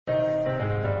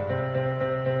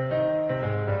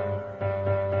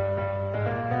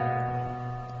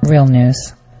Real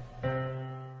news.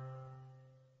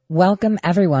 Welcome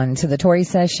everyone to the Tori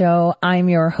Says Show. I'm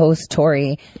your host,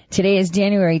 Tori. Today is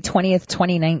January 20th,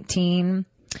 2019,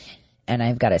 and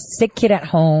I've got a sick kid at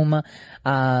home.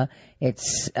 I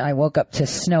woke up to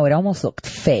snow. It almost looked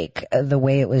fake, the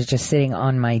way it was just sitting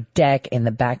on my deck in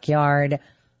the backyard.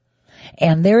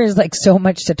 And there is like so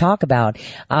much to talk about.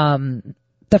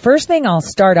 The first thing I'll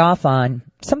start off on,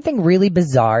 something really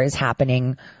bizarre is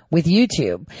happening with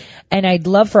YouTube. And I'd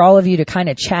love for all of you to kind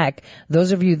of check,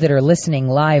 those of you that are listening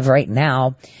live right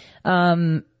now.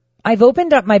 I've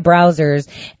opened up my browsers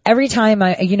every time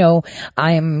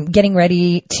I'm getting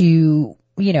ready to,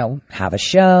 have a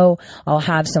show. I'll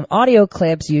have some audio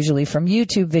clips, usually from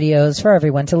YouTube videos for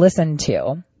everyone to listen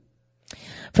to.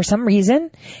 For some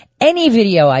reason, any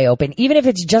video I open, even if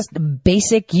it's just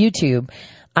basic YouTube,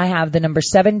 I have the number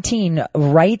 17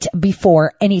 right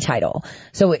before any title.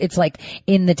 So it's like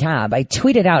in the tab. I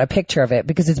tweeted out a picture of it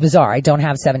because it's bizarre. I don't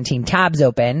have 17 tabs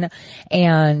open,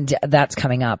 and that's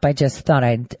coming up. I just thought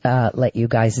I'd let you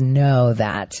guys know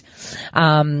that.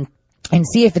 And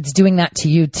see if it's doing that to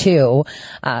you too.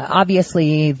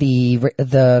 Obviously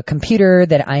the computer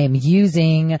that I am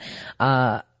using,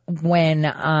 when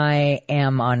I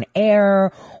am on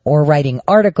air or writing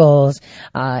articles,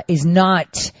 is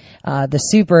not the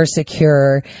super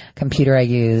secure computer I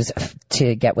use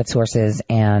to get with sources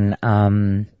and,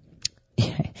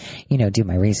 do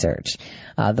my research.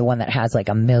 The one that has like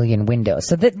 1 million windows.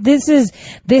 So this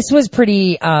was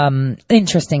pretty,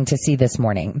 interesting to see this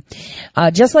morning.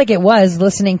 Just like it was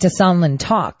listening to Sondland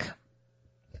talk.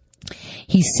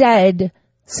 He said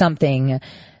something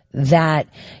that,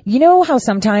 how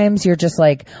sometimes you're just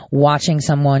like watching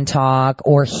someone talk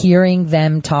or hearing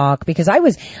them talk, because I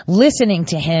was listening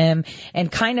to him and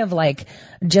kind of like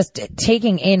just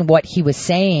taking in what he was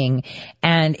saying,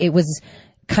 and it was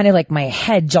kind of like my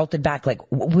head jolted back like,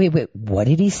 wait, what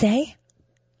did he say?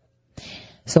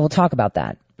 So we'll talk about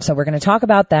that. So we're going to talk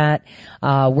about that.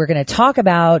 We're going to talk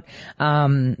about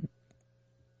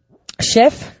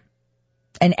Schiff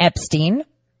and Epstein.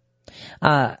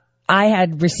 I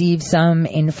had received some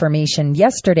information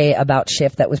yesterday about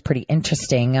Schiff that was pretty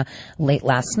interesting late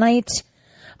last night.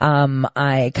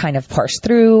 I kind of parsed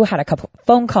through, had a couple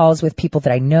phone calls with people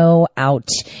that I know out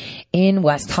in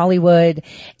West Hollywood.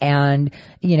 And,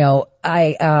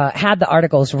 I had the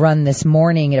articles run this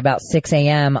morning at about 6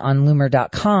 a.m. on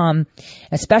Loomer.com,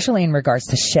 especially in regards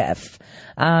to Schiff.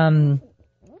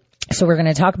 So we're going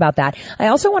to talk about that. I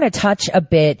also want to touch a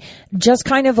bit, just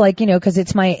kind of like, cause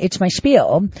it's my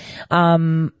spiel,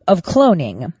 of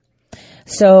cloning.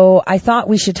 So I thought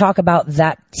we should talk about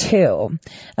that too.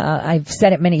 I've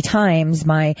said it many times,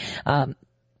 my,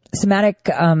 somatic,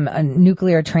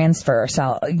 nuclear transfer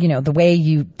cell,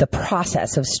 the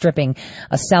process of stripping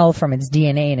a cell from its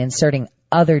DNA and inserting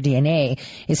other DNA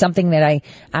is something that I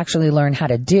actually learned how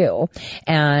to do.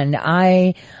 And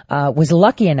I was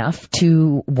lucky enough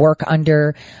to work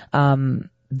under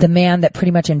the man that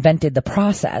pretty much invented the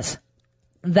process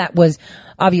that was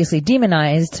obviously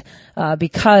demonized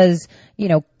because,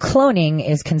 cloning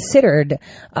is considered,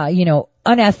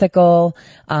 unethical.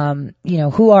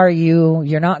 Who are you?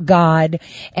 You're not God.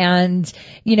 And,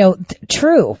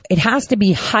 true, it has to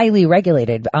be highly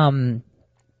regulated.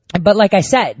 But like I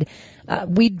said,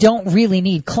 we don't really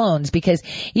need clones, because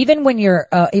even when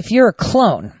if you're a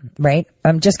clone, right?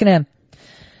 I'm just gonna,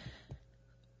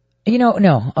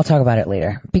 no, I'll talk about it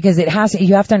later, because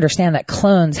you have to understand that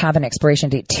clones have an expiration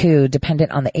date too,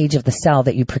 dependent on the age of the cell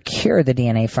that you procure the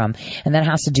DNA from. And that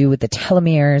has to do with the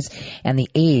telomeres and the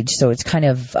age. So it's kind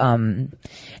of,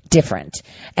 different.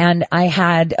 And I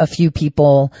had a few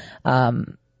people,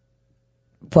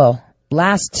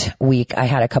 last week I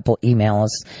had a couple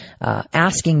emails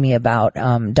asking me about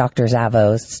Dr.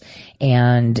 Zavos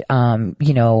and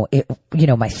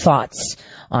my thoughts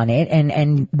on it,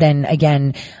 and then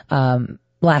again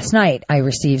last night I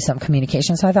received some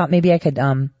communication, so I thought maybe I could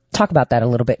talk about that a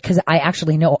little bit, because I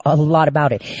actually know a lot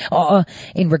about it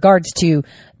in regards to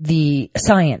the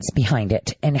science behind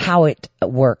it and how it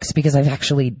works, because I've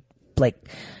actually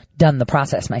done the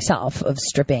process myself of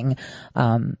stripping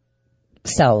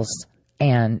cells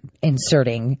and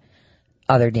inserting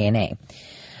other DNA.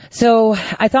 So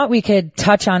I thought we could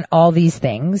touch on all these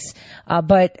things.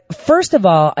 But first of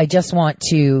all, I just want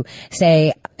to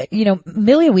say,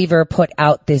 Millie Weaver put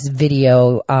out this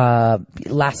video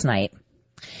last night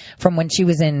from when she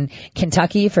was in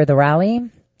Kentucky for the rally.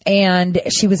 And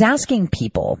she was asking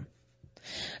people,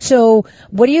 So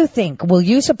what do you think? Will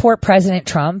you support President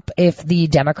Trump if the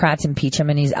Democrats impeach him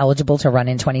and he's eligible to run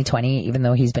in 2020, even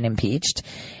though he's been impeached?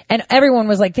 And everyone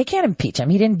was like, they can't impeach him.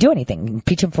 He didn't do anything.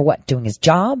 Impeach him for what? Doing his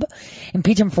job?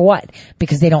 Impeach him for what?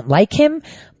 Because they don't like him?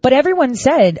 But everyone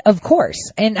said, of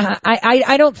course. And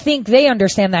I don't think they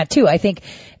understand that too. I think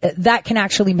that can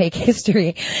actually make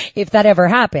history if that ever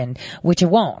happened, which it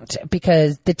won't,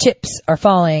 because the chips are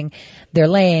falling, they're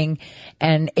laying,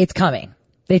 and it's coming.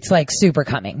 It's like super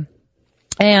coming.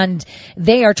 And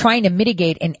they are trying to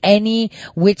mitigate in any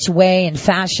which way and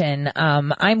fashion.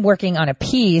 I'm working on a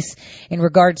piece in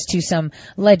regards to some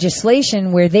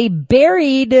legislation where they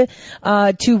buried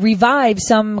to revive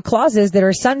some clauses that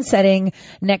are sunsetting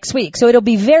next week. So it'll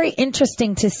be very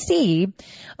interesting to see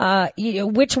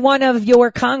which one of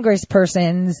your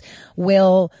congresspersons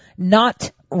will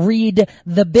not read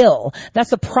the bill.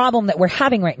 That's the problem that we're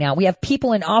having right now. We have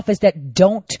people in office that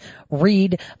don't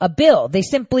read a bill. They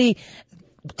simply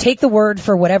take the word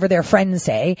for whatever their friends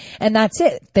say, and that's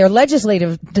it. Their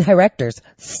legislative directors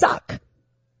suck.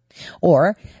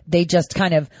 Or they just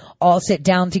kind of all sit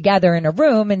down together in a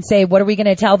room and say, what are we going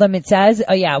to tell them it says?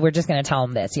 Oh yeah, we're just going to tell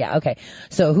them this. Yeah, okay.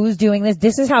 So who's doing this?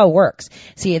 This is how it works.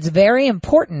 See, it's very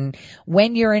important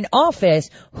when you're in office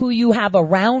who you have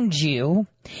around you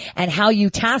and how you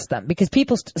task them, because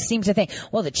people seem to think,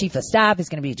 well, the chief of staff is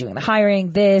going to be doing the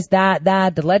hiring, this, that,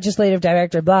 the legislative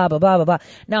director, blah, blah, blah, blah, blah.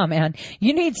 No, man,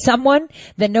 you need someone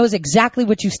that knows exactly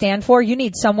what you stand for. You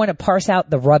need someone to parse out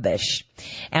the rubbish.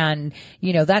 And,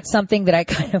 that's something that I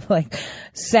kind of like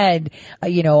said,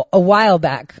 a while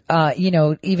back,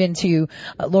 even to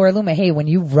Laura Luma, hey, when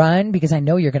you run, because I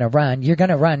know you're going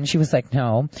to run. She was like,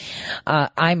 no,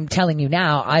 I'm telling you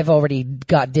now, I've already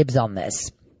got dibs on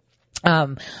this.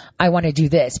 I want to do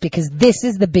this because this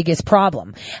is the biggest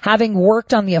problem. Having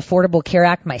worked on the Affordable Care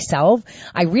Act myself,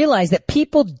 I realized that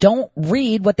people don't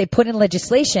read what they put in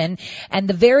legislation, and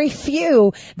the very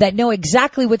few that know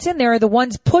exactly what's in there are the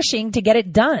ones pushing to get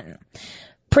it done.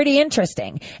 Pretty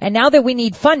interesting. And now that we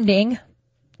need funding,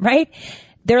 right?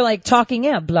 They're like talking,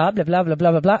 blah, blah, blah, blah,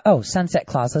 blah, blah, blah. Oh, sunset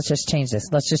clause. Let's just change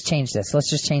this. Let's just change this. Let's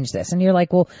just change this. And you're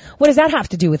like, well, what does that have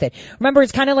to do with it? Remember,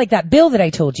 it's kind of like that bill that I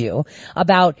told you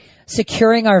about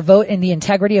securing our vote and the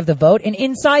integrity of the vote. And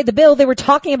inside the bill, they were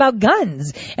talking about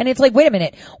guns. And it's like, wait a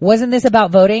minute. Wasn't this about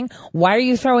voting? Why are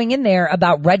you throwing in there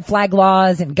about red flag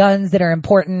laws and guns that are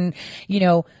important?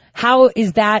 How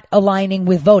is that aligning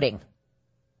with voting?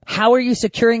 How are you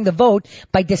securing the vote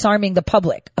by disarming the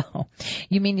public? Oh,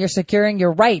 you mean you're securing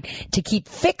your right to keep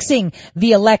fixing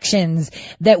the elections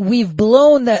that we've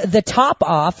blown the top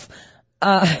off?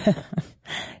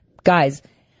 Guys,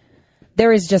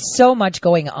 there is just so much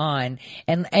going on.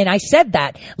 And I said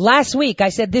that last week. I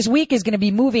said this week is going to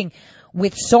be moving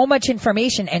with so much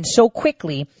information and so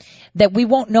quickly that we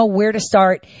won't know where to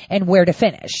start and where to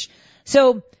finish.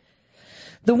 So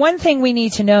the one thing we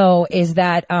need to know is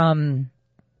that,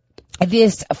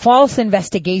 this false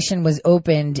investigation was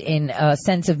opened in a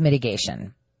sense of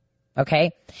mitigation. Okay?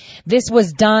 This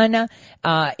was done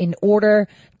in order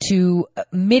to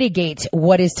mitigate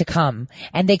what is to come,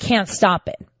 and they can't stop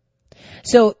it.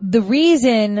 So the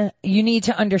reason you need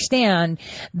to understand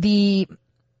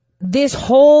this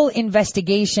whole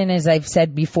investigation, as I've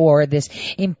said before, this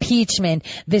impeachment,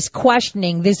 this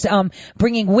questioning, this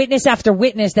bringing witness after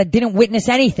witness that didn't witness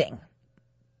anything,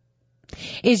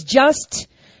 is just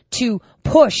to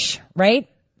push, right?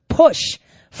 Push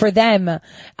for them,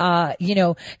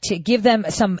 to give them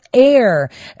some air,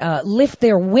 lift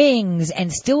their wings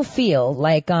and still feel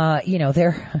like,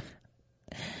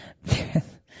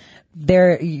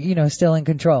 they're still in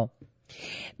control.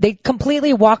 They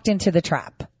completely walked into the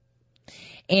trap.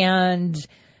 And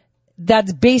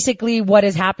that's basically what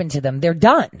has happened to them. They're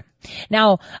done.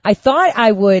 Now, I thought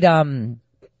I would,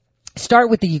 start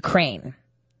with the Ukraine.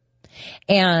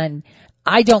 And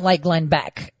I don't like Glenn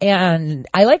Beck, and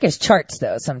I like his charts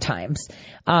though sometimes.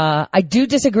 I do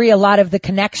disagree a lot of the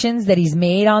connections that he's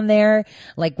made on there,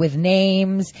 like with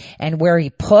names and where he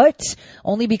put,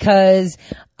 only because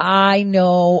I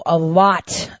know a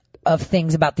lot of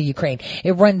things about the Ukraine.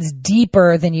 It runs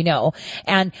deeper than you know.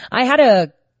 And I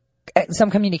had some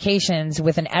communications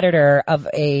with an editor of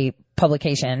a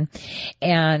publication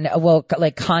and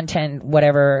like content,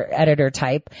 whatever editor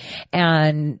type.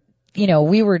 And,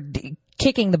 we were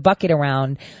kicking the bucket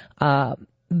around,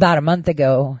 about a month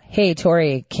ago. Hey,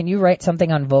 Tori, can you write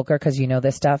something on Volker? 'Cause you know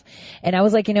this stuff. And I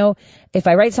was like, if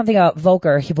I write something about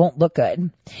Volker, he won't look good.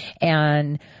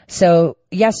 And So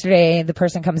yesterday, the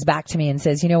person comes back to me and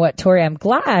says, you know what, Tori, I'm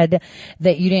glad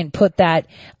that you didn't put that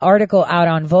article out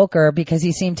on Volker because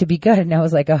he seemed to be good. And I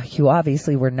was like, oh, you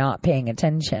obviously were not paying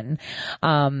attention,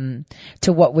 to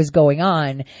what was going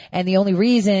on. And the only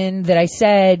reason that I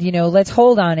said, you know, let's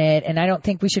hold on it and I don't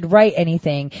think we should write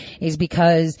anything is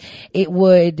because it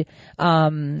would,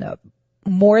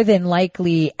 more than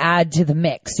likely add to the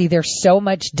mix. See, there's so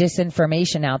much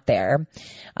disinformation out there,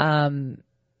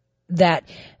 that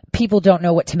people don't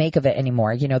know what to make of it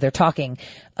anymore. You know, they're talking,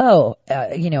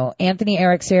 Anthony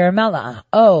Eric Ciaramella.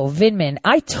 Oh, Vindman.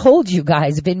 I told you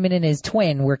guys Vindman and his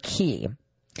twin were key,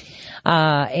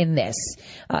 in this.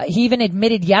 He even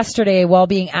admitted yesterday while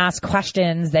being asked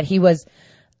questions that he was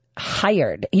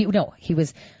hired. He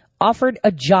was offered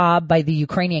a job by the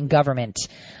Ukrainian government.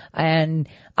 And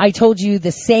I told you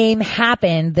the same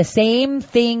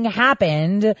thing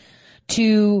happened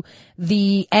to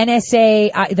the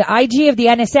NSA. The IG of the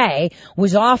NSA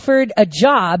was offered a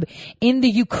job in the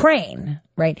Ukraine,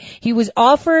 right? He was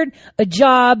offered a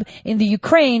job in the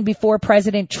Ukraine before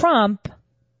President Trump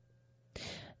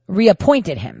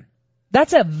reappointed him.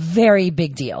 That's a very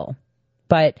big deal.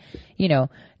 But, you know,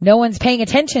 no one's paying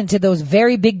attention to those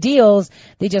very big deals.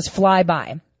 They just fly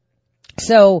by.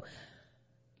 So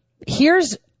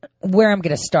here's where I'm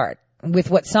going to start with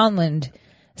what Sondland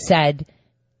said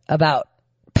about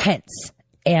Pence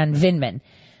and Vindman.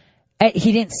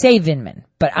 He didn't say Vindman,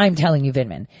 but I'm telling you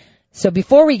Vindman. So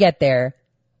before we get there,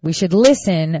 we should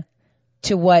listen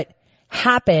to what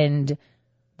happened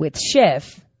with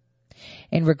Schiff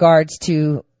in regards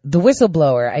to the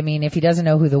whistleblower. I mean, if he doesn't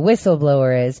know who the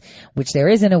whistleblower is, which there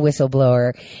isn't a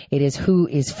whistleblower, it is who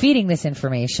is feeding this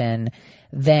information,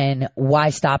 then why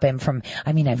stop him from,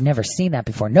 I mean, I've never seen that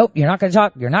before. Nope, you're not going to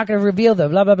talk. You're not going to reveal the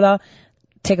blah, blah, blah.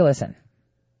 Take a listen.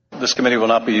 This committee will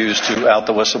not be used to out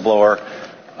the whistleblower.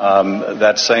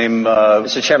 That same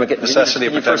Mr. Chairman, necessity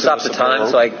can you first stop the time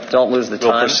so I don't lose the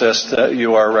time? Will persist.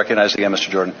 You are recognized again, Mr.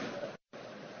 Jordan.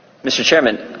 Mr.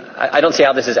 Chairman, I don't see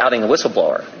how this is outing a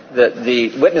whistleblower.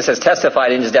 The witness has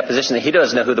testified in his deposition that he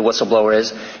doesn't know who the whistleblower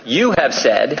is. You have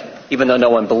said, even though no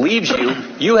one believes you,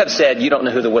 you have said you don't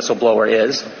know who the whistleblower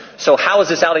is. So how is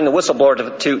this outing the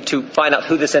whistleblower to find out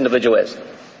who this individual is?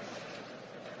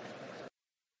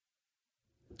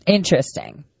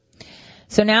 Interesting.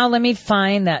 So now let me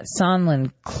find that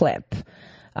Sondland clip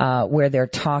where they're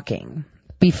talking.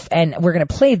 And we're going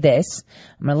to play this.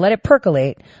 I'm going to let it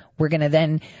percolate. We're going to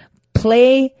then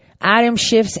play Adam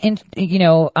Schiff's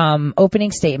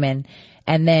opening statement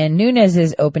and then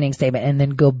Nunes's opening statement and then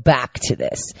go back to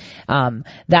this.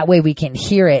 That way we can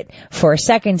hear it for a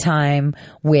second time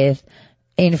with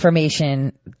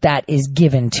information that is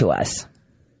given to us.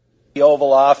 The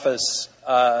Oval Office,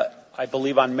 I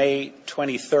believe on May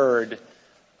 23rd,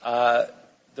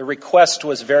 the request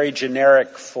was very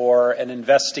generic for an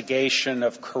investigation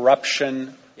of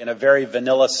corruption in a very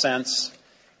vanilla sense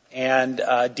and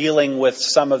dealing with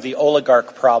some of the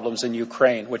oligarch problems in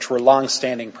Ukraine, which were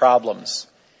long-standing problems.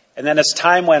 And then as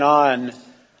time went on,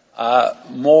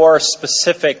 more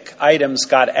specific items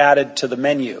got added to the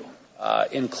menu,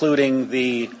 including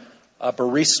the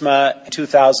Burisma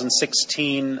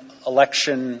 2016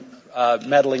 election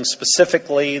meddling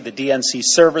specifically, the DNC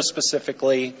server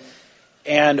specifically,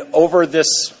 and over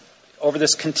this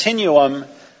continuum,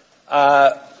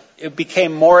 it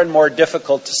became more and more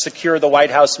difficult to secure the White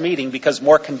House meeting because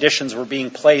more conditions were being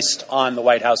placed on the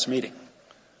White House meeting.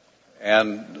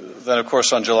 And then, of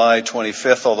course, on July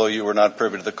 25th, although you were not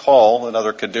privy to the call,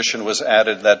 another condition was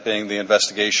added, that being the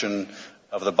investigation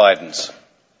of the Bidens.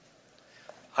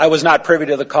 I was not privy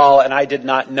to the call, and I did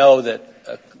not know that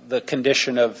the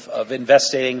condition of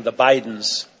investigating the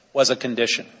Bidens was a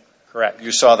condition. Correct.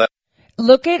 You saw that.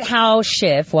 Look at how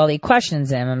Schiff, while he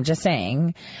questions him, I'm just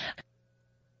saying,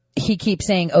 he keeps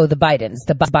saying, the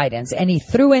Bidens. And he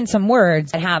threw in some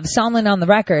words that have Sondland on the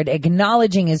record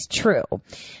acknowledging is true.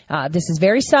 This is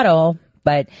very subtle,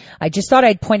 but I just thought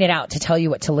I'd point it out to tell you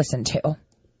what to listen to.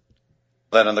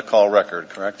 That in the call record,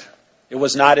 correct? It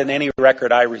was not in any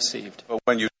record I received. But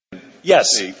when you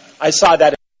Yes, I saw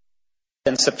that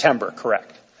in September,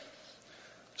 correct.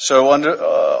 So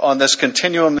on this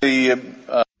continuum,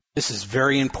 this is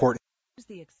very important.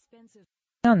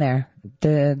 On there,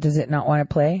 does it not want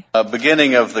to play?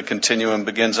 Beginning of the continuum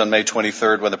begins on May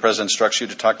 23rd when the president instructs you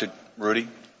to talk to Rudy?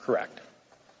 Correct.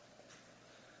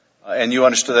 And you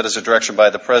understood that as a direction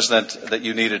by the president that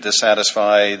you needed to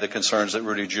satisfy the concerns that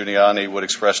Rudy Giuliani would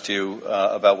express to you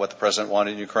about what the president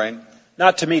wanted in Ukraine?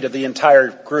 Not to me, to the entire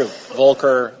group,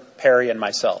 Volker, Perry, and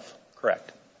myself.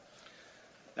 Correct.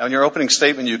 Now, in your opening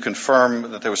statement, you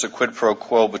confirm that there was a quid pro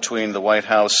quo between the White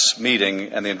House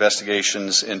meeting and the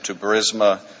investigations into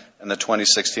Burisma and the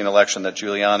 2016 election that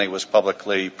Giuliani was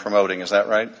publicly promoting. Is that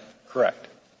right? Correct.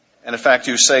 And in fact,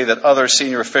 you say that other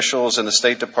senior officials in the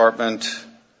State Department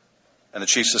and the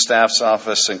Chiefs of Staff's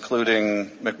office,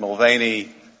 including Mick Mulvaney,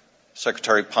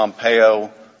 Secretary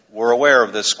Pompeo, were aware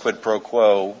of this quid pro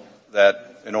quo,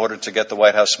 that in order to get the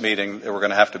White House meeting, there were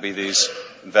going to have to be these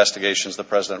investigations the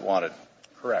president wanted.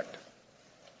 Correct.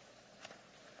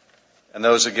 And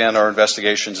those, again, are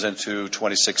investigations into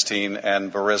 2016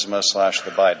 and Burisma / the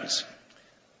Bidens.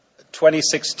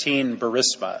 2016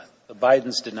 Burisma. The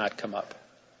Bidens did not come up.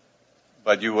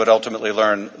 But you would ultimately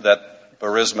learn that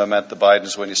Burisma meant the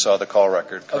Bidens when you saw the call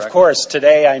record, correct? Of course.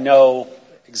 Today I know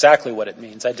exactly what it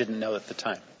means. I didn't know at the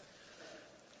time.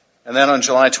 And then on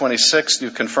July 26th,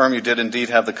 you confirm you did indeed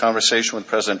have the conversation with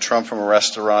President Trump from a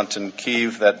restaurant in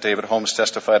Kyiv that David Holmes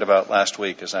testified about last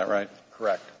week. Is that right?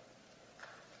 Correct.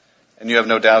 And you have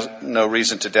no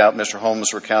reason to doubt Mr.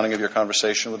 Holmes' recounting of your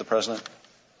conversation with the president?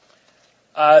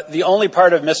 The only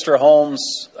part of Mr.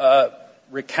 Holmes'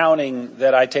 recounting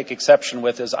that I take exception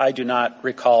with is I do not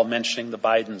recall mentioning the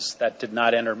Bidens. That did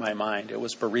not enter my mind. It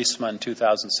was Burisma in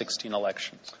 2016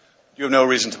 elections. You have no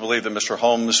reason to believe that Mr.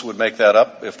 Holmes would make that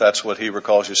up if that's what he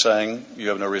recalls you saying? You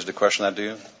have no reason to question that, do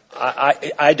you?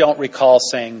 I don't recall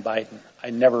saying Biden. I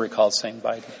never recall saying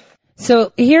Biden.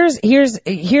 So here's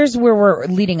where we're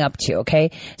leading up to,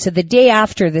 okay? So the day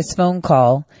after this phone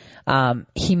call,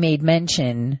 he made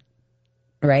mention,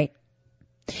 right,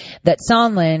 that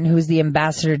Sondland, who's the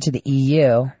ambassador to the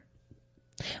EU,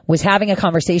 was having a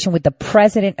conversation with the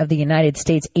President of the United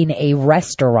States in a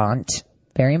restaurant.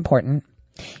 Very important.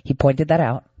 He pointed that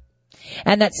out.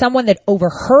 And that someone that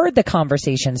overheard the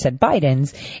conversation said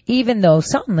Biden's, even though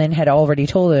Sondland had already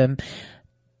told him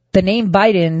the name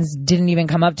Biden's didn't even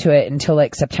come up to it until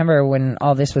like September when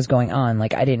all this was going on.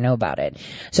 Like, I didn't know about it.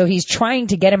 So he's trying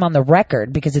to get him on the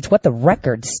record because it's what the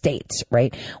record states,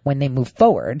 right? When they move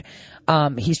forward,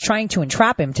 he's trying to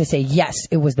entrap him to say, yes,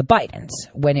 it was the Bidens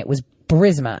when it was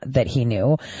Burisma that he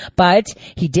knew. But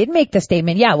he did make the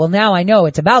statement, yeah, well, now I know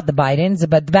it's about the Bidens,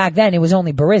 but back then it was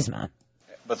only Burisma.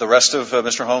 But the rest of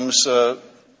Mr. Holmes'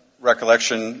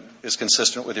 recollection is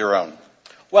consistent with your own.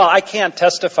 Well, I can't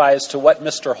testify as to what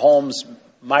Mr. Holmes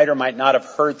might or might not have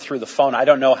heard through the phone. I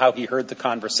don't know how he heard the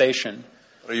conversation.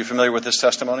 Are you familiar with this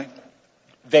testimony?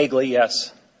 Vaguely,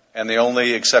 yes. And the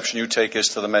only exception you take is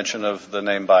to the mention of the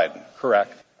name Biden?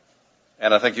 Correct.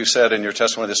 And I think you said in your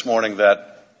testimony this morning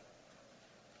that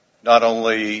not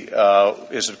only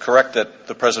is it correct that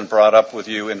the president brought up with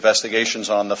you investigations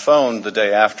on the phone the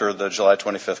day after the July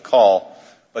 25th call,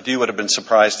 but you would have been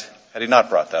surprised had he not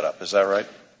brought that up. Is that right?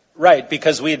 Right,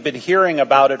 because we had been hearing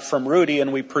about it from Rudy,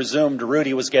 and we presumed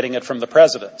Rudy was getting it from the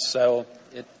president. So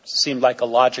it seemed like a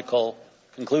logical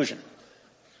conclusion.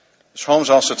 Mr. Holmes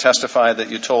also testified that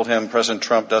you told him President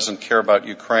Trump doesn't care about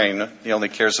Ukraine. He only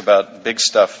cares about big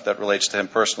stuff that relates to him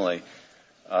personally.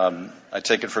 I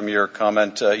take it from your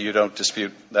comment you don't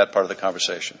dispute that part of the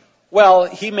conversation. Well,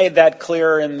 he made that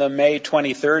clear in the May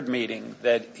 23rd meeting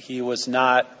that he was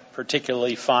not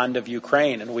particularly fond of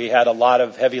Ukraine, and we had a lot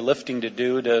of heavy lifting to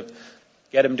do to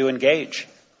get him to engage.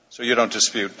 So you don't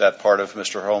dispute that part of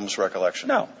Mr. Holmes' recollection?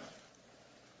 No.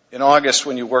 In August,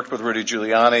 when you worked with Rudy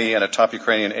Giuliani and a top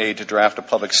Ukrainian aide to draft a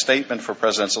public statement for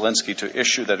President Zelensky to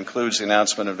issue that includes the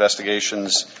announcement of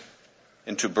investigations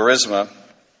into Burisma,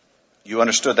 you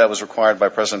understood that was required by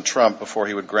President Trump before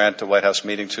he would grant a White House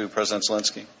meeting to President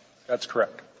Zelensky? That's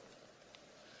correct.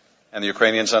 And the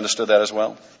Ukrainians understood that as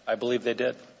well? I believe they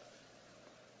did.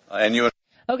 And you...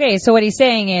 Okay, so what he's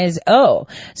saying is, so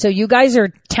you guys are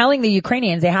telling the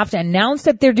Ukrainians they have to announce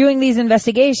that they're doing these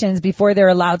investigations before they're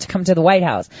allowed to come to the White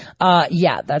House.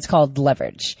 Yeah, that's called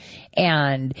leverage.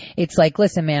 And it's like,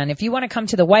 listen, man, if you want to come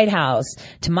to the White House,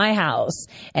 to my house,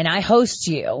 and I host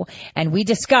you, and we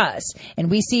discuss, and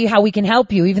we see how we can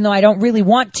help you, even though I don't really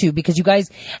want to, because you guys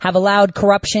have allowed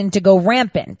corruption to go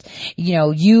rampant. You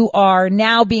know, you are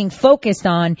now being focused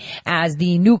on as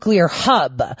the nuclear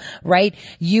hub, right?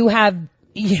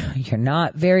 You're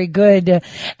not very good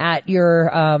at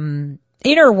your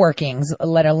inner workings,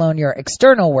 let alone your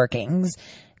external workings.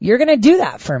 You're going to do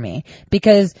that for me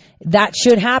because that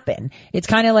should happen. It's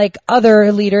kind of like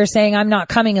other leaders saying, I'm not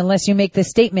coming unless you make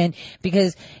this statement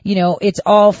because, it's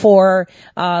all for,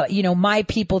 my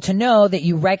people to know that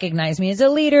you recognize me as a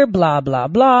leader, blah, blah,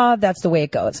 blah. That's the way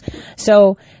it goes.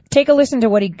 So take a listen to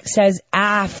what he says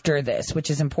after this,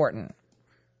 which is important.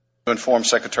 You informed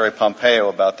Secretary Pompeo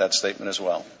about that statement as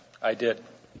well. I did.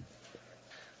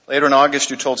 Later in August,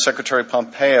 you told Secretary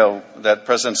Pompeo that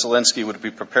President Zelensky would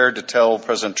be prepared to tell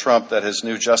President Trump that his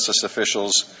new justice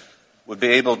officials would be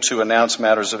able to announce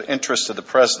matters of interest to the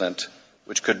president,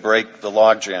 which could break the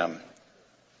logjam.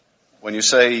 When you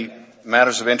say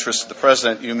matters of interest to the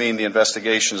president, you mean the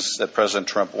investigations that President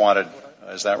Trump wanted.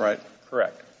 Is that right?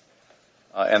 Correct.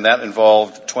 And that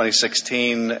involved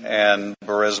 2016 and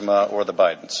Burisma or the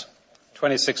Bidens.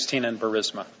 2016 and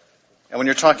Burisma. And when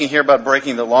you're talking here about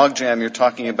breaking the logjam, you're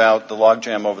talking about the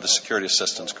logjam over the security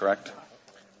assistance, correct?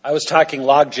 I was talking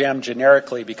logjam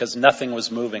generically because nothing was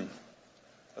moving.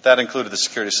 But that included the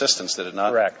security assistance, did it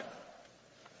not? Correct.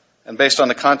 And based on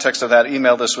the context of that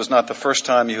email, this was not the first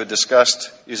time you had discussed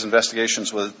these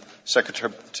investigations with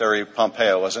Secretary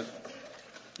Pompeo, was it?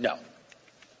 No.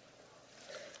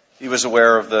 He was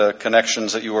aware of the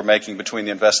connections that you were making between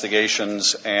the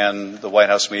investigations and the White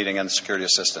House meeting and the security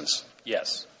assistance?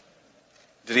 Yes.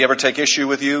 Did he ever take issue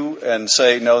with you and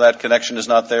say, no, that connection is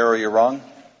not there or you're wrong?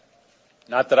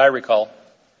 Not that I recall.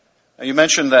 Now, you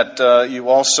mentioned that you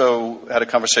also had a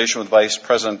conversation with Vice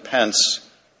President Pence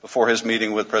before his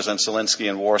meeting with President Zelensky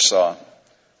in Warsaw,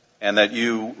 and that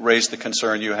you raised the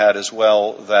concern you had as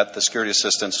well that the security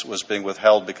assistance was being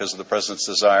withheld because of the president's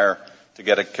desire to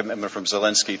get a commitment from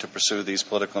Zelensky to pursue these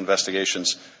political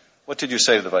investigations. What did you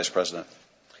say to the Vice President?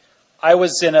 I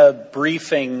was in a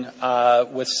briefing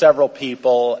with several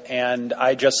people, and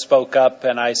I just spoke up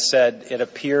and I said, it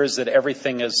appears that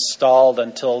everything is stalled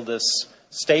until this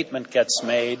statement gets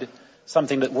made,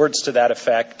 words to that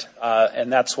effect,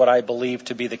 and that's what I believe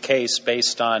to be the case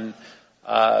based on,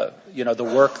 the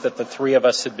work that the three of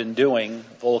us had been doing,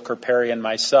 Volker, Perry, and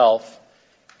myself.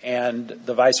 And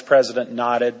the Vice President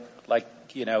nodded like,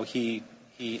 he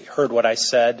heard what I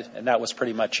said, and that was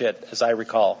pretty much it, as I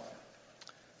recall.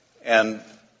 And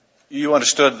you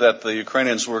understood that the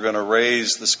Ukrainians were going to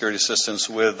raise the security assistance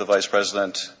with the Vice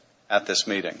President at this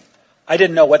meeting? I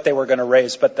didn't know what they were going to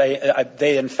raise, but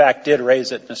they in fact did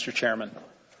raise it, Mr. Chairman.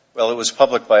 Well, it was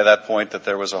public by that point that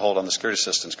there was a hold on the security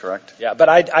assistance, correct? Yeah, but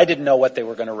I didn't know what they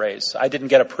were going to raise. I didn't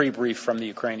get a pre-brief from the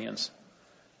Ukrainians.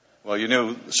 Well, you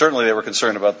knew, certainly they were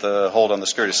concerned about the hold on the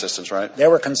security assistance, right? They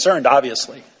were concerned,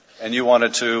 obviously. And you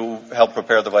wanted to help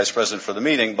prepare the Vice President for the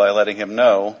meeting by letting him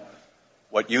know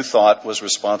what you thought was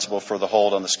responsible for the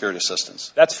hold on the security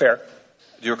assistance. That's fair.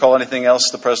 Do you recall anything else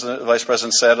the Vice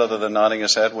President said other than nodding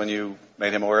his head when you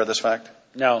made him aware of this fact?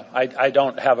 No, I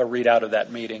don't have a readout of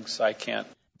that meeting, so I can't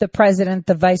The president,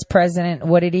 the vice president,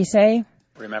 what did he say?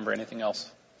 remember anything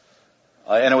else.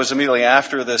 And it was immediately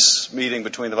after this meeting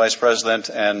between the Vice President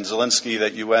and Zelensky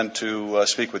that you went to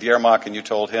speak with Yermak, and you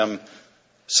told him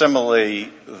similarly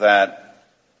that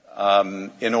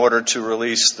in order to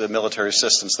release the military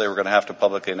assistance, they were going to have to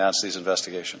publicly announce these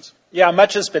investigations. Yeah,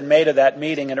 much has been made of that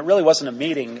meeting, and it really wasn't a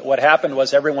meeting. What happened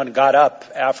was everyone got up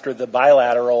after the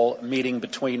bilateral meeting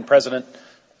between President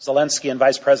Zelensky and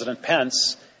Vice President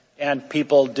Pence, and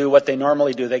people do what they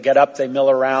normally do. They get up, they mill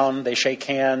around, they shake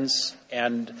hands,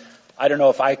 and I don't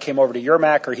know if I came over to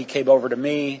Yermak or he came over to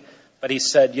me, but he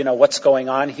said, what's going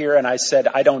on here? And I said,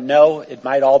 I don't know. It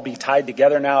might all be tied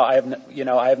together now. I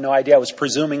have no idea. I was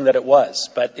presuming that it was,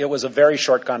 but it was a very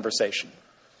short conversation.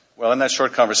 Well, in that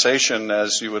short conversation,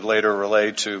 as you would later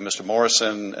relay to Mr.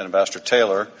 Morrison and Ambassador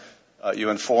Taylor,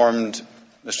 you informed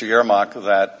Mr. Yermak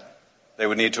that they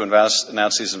would need to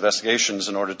announce these investigations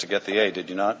in order to get the aid, did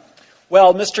you not?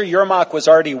 Well, Mr. Yermak was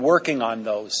already working on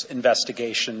those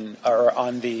or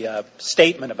on the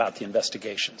statement about the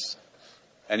investigations.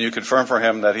 And you confirmed for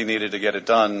him that he needed to get it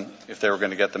done if they were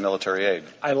going to get the military aid.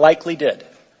 I likely did.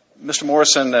 Mr.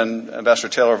 Morrison and Ambassador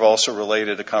Taylor have also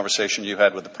related a conversation you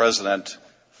had with the President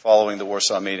following the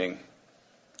Warsaw meeting,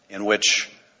 in which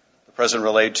the President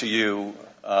relayed to you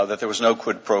that there was no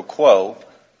quid pro quo,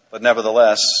 but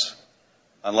nevertheless,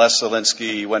 unless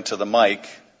Zelensky went to the mic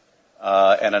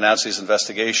and announced these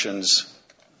investigations,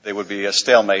 there would be a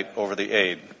stalemate over the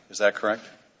aid. Is that correct?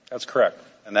 That's correct.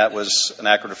 And that was an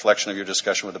accurate reflection of your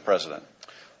discussion with the President.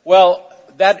 Well,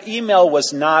 that email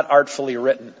was not artfully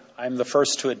written, I'm the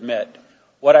first to admit.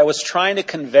 What I was trying to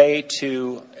convey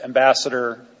to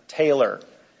Ambassador Taylor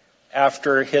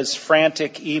after his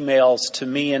frantic emails to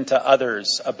me and to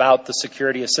others about the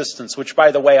security assistance, which,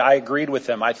 by the way, I agreed with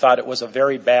him. I thought it was a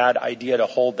very bad idea to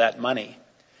hold that money.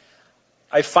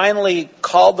 I finally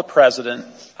called the President.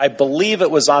 I believe it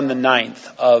was on the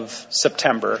 9th of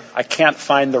September. I can't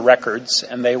find the records,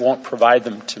 and they won't provide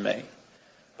them to me.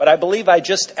 But I believe I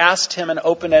just asked him an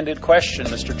open-ended question,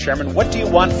 Mr. Chairman. What do you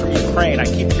want from Ukraine? I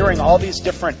keep hearing all these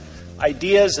different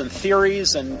ideas and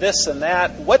theories and this and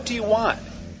that. What do you want?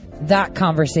 That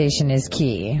conversation is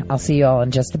key. I'll see you all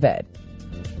in just a bit.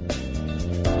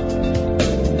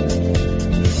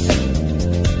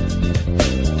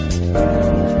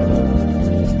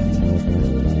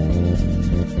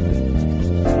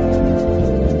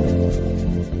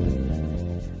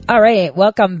 All right.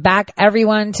 Welcome back,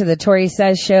 everyone, to the Tori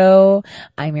Says Show.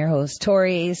 I'm your host,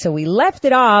 Tori. So we left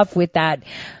it off with that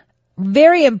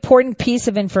very important piece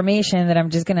of information that I'm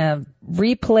just going to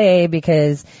replay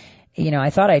because, I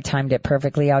thought I timed it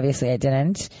perfectly. Obviously, I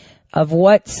didn't. Of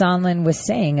what Sondland was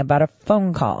saying about a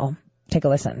phone call. Take a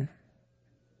listen.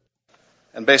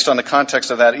 And based on the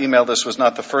context of that email, this was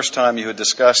not the first time you had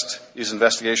discussed these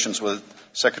investigations with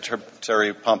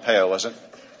Secretary Pompeo, was it?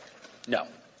 No.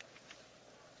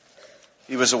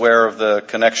 He was aware of the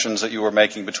connections that you were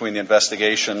making between the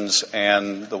investigations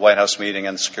and the White House meeting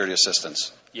and security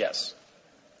assistance? Yes.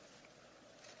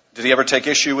 Did he ever take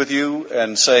issue with you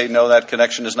and say, no, that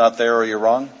connection is not there or you're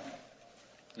wrong?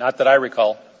 Not that I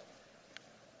recall.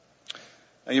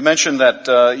 Now, you mentioned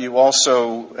that you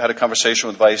also had a conversation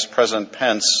with Vice President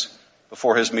Pence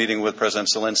before his meeting with President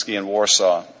Zelensky in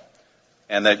Warsaw,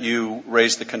 and that you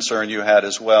raised the concern you had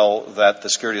as well that the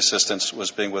security assistance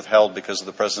was being withheld because of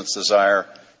the president's desire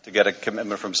to get a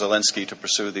commitment from Zelensky to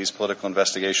pursue these political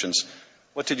investigations.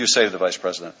 What did you say to the vice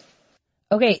president?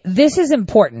 Okay, this is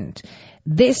important.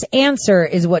 This answer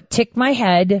is what ticked my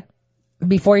head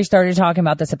before you started talking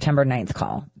about the September 9th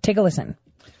call. Take a listen.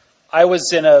 I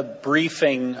was in a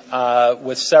briefing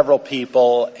with several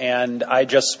people, and I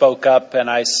just spoke up and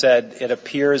I said, it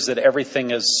appears that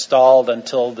everything is stalled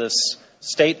until this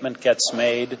statement gets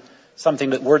made,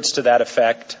 words to that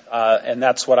effect, and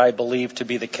that's what I believe to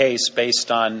be the case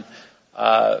based on,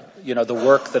 the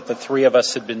work that the three of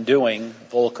us had been doing,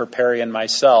 Volker, Perry, and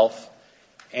myself.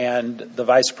 And the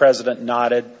vice president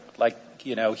nodded like,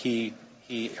 he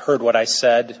heard what I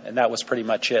said, and that was pretty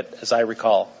much it, as I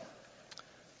recall.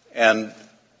 And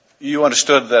you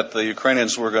understood that the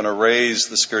Ukrainians were going to raise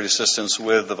the security assistance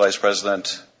with the vice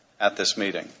president at this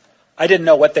meeting? I didn't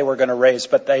know what they were going to raise,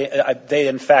 but they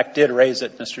in fact did raise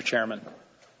it, Mr. Chairman.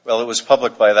 Well, it was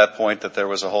public by that point that there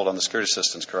was a hold on the security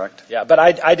assistance, correct? Yeah, but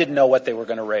I didn't know what they were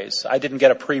going to raise. I didn't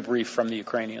get a pre-brief from the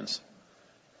Ukrainians.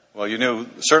 Well, you knew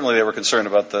certainly they were concerned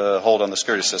about the hold on the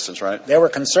security assistance, right? They were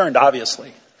concerned,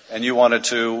 obviously. And you wanted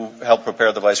to help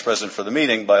prepare the vice president for the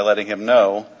meeting by letting him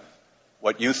know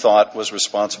what you thought was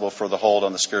responsible for the hold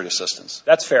on the security assistance.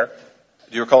 That's fair.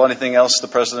 Do you recall anything else the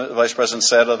vice president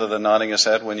said other than nodding his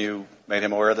head when you made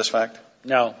him aware of this fact?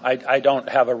 No, I don't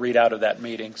have a readout of that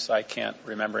meeting, so I can't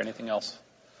remember anything else.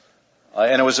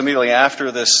 And it was immediately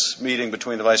after this meeting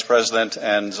between the vice president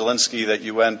and Zelensky that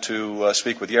you went to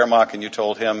speak with Yermak, and you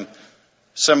told him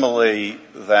similarly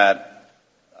that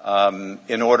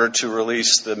in order to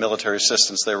release the military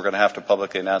assistance, they were going to have to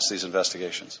publicly announce these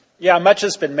investigations. Yeah, much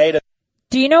has been made of.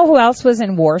 Do you know who else was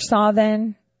in Warsaw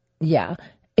then? Yeah,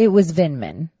 it was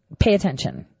Vindman. Pay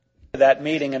attention. That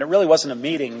meeting, and it really wasn't a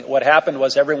meeting. What happened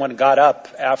was everyone got up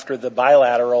after the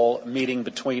bilateral meeting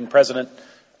between President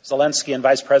Zelensky and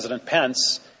Vice President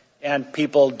Pence, and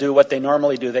people do what they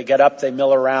normally do. They get up, they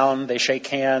mill around, they shake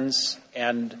hands,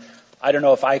 and I don't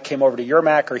know if I came over to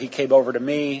Yermak or he came over to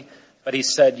me, but he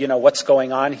said, what's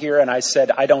going on here? And I said,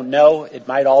 I don't know. It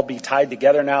might all be tied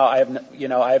together now. I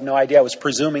have no idea. I was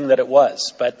presuming that it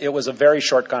was, but it was a very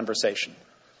short conversation.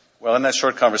 Well, in that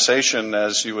short conversation,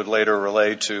 as you would later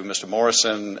relay to Mr.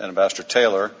 Morrison and Ambassador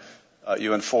Taylor,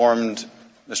 you informed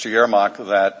Mr. Yermak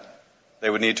that they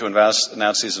would need to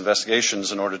announce these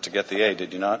investigations in order to get the aid,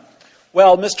 did you not?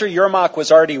 Well, Mr. Yermak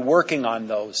was already working on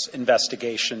those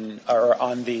or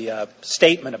on the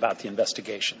statement about the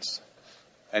investigations.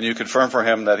 And you confirmed for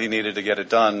him that he needed to get it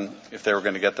done if they were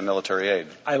going to get the military aid?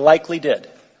 I likely did.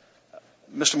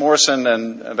 Mr. Morrison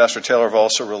and Ambassador Taylor have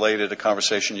also related a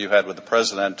conversation you had with the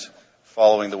President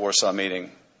following the Warsaw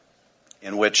meeting,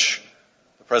 in which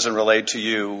the President relayed to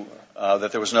you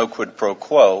that there was no quid pro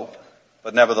quo,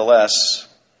 but nevertheless,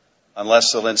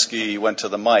 unless Zelensky went to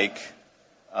the mic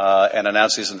and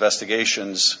announced these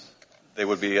investigations, there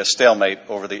would be a stalemate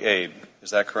over the aid.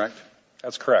 Is that correct?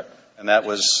 That's correct. And that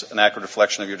was an accurate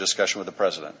reflection of your discussion with the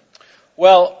President?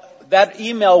 Well, that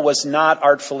email was not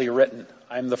artfully written,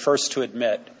 I'm the first to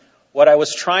admit. What I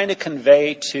was trying to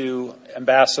convey to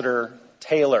Ambassador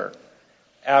Taylor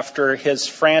after his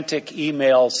frantic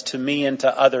emails to me and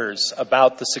to others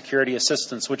about the security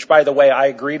assistance, which, by the way, I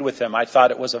agreed with him. I thought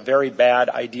it was a very bad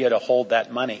idea to hold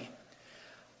that money.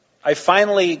 I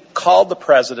finally called the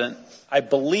President. I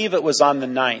believe it was on the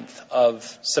 9th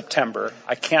of September.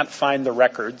 I can't find the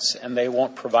records, and they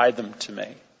won't provide them to me.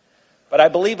 But I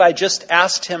believe I just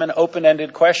asked him an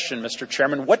open-ended question, Mr.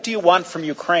 Chairman. What do you want from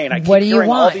Ukraine? I keep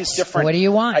hearing all these different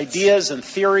ideas and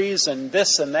theories and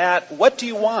this and that. What do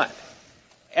you want?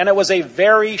 And it was a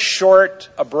very short,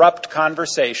 abrupt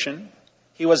conversation.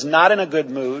 He was not in a good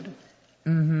mood.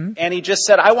 Mm-hmm. And he just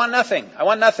said, I want nothing. I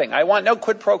want nothing. I want no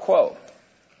quid pro quo.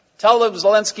 Tell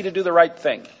Zelensky to do the right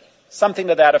thing. something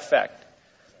to that effect.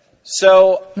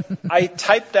 So I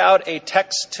typed out a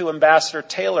text to Ambassador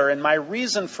Taylor, and my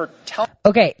reason for telling...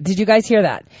 Okay, did you guys hear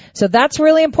that? So that's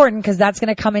really important because that's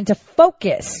going to come into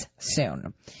focus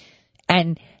soon.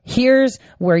 And here's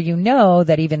where you know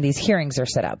that even these hearings are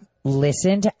set up.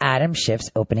 Listen to Adam Schiff's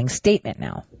opening statement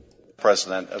now.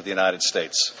 President of the United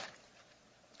States.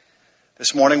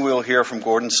 This morning we will hear from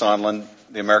Gordon Sondland,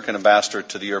 the American ambassador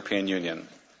to the European Union.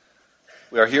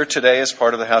 We are here today as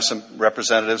part of the House of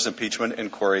Representatives impeachment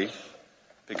inquiry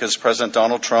because President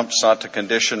Donald Trump sought to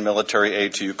condition military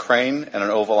aid to Ukraine and an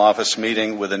Oval Office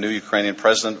meeting with the new Ukrainian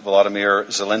President Volodymyr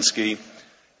Zelensky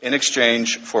in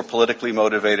exchange for politically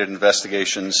motivated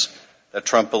investigations that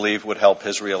Trump believed would help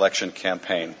his re-election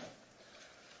campaign.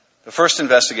 The first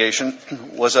investigation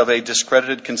was of a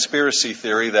discredited conspiracy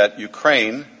theory that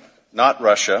Ukraine, not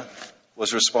Russia,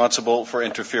 was responsible for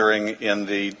interfering in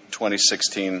the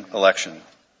 2016 election.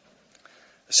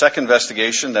 The second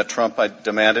investigation that Trump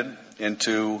demanded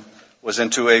was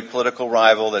into a political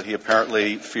rival that he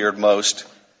apparently feared most,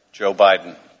 Joe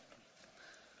Biden.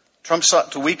 Trump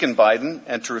sought to weaken Biden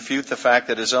and to refute the fact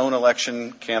that his own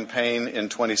election campaign in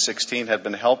 2016 had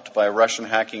been helped by a Russian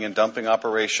hacking and dumping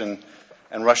operation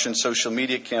and Russian social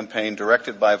media campaign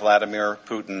directed by Vladimir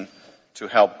Putin to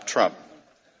help Trump.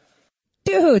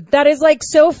 Dude, that is like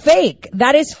so fake.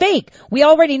 That is fake. We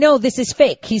already know this is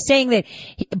fake. He's saying that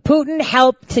Putin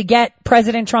helped to get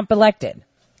President Trump elected.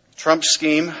 Trump's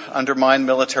scheme undermined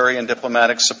military and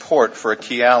diplomatic support for a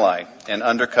key ally and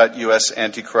undercut U.S.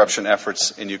 anti-corruption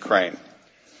efforts in Ukraine.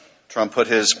 Trump put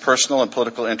his personal and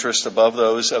political interests above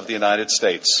those of the United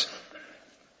States.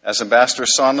 As Ambassador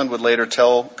Sondland would later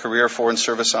tell career Foreign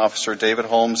Service officer David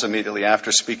Holmes immediately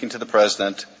after speaking to the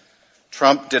President,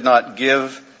 Trump did not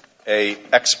give an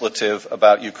expletive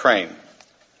about Ukraine.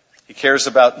 He cares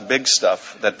about big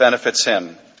stuff that benefits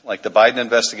him, like the Biden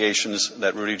investigations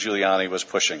that Rudy Giuliani was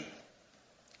pushing.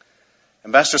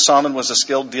 Ambassador Sondland was a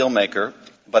skilled deal maker,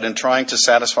 but in trying to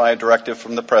satisfy a directive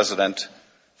from the President,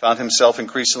 found himself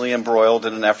increasingly embroiled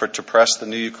in an effort to press the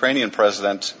new Ukrainian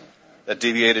president that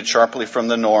deviated sharply from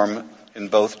the norm in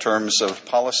both terms of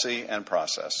policy and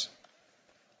process.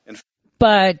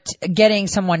 But getting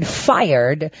someone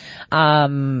fired,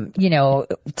 to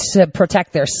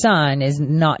protect their son is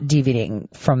not deviating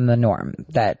from the norm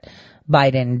that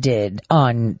Biden did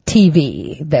on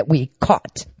TV that we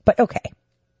caught. But okay.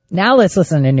 Now let's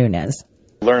listen to Nunes.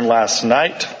 Learned last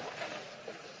night.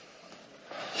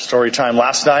 Story time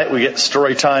last night. We get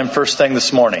story time first thing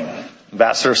this morning.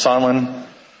 Ambassador Sondland,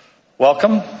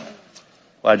 welcome.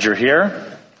 Glad you're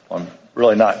here. Well, I'm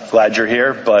really not glad you're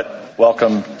here, but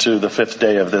welcome to the fifth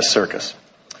day of this circus.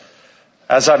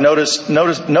 As I've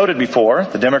noted before,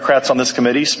 the Democrats on this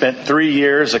committee spent 3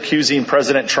 years accusing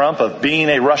President Trump of being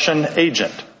a Russian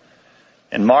agent.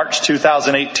 In March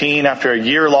 2018, after a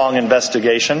year-long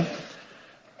investigation,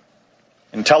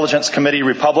 Intelligence Committee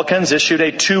Republicans issued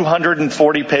a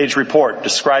 240-page report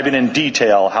describing in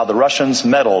detail how the Russians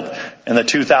meddled in the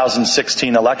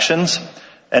 2016 elections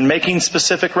and making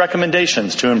specific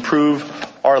recommendations to improve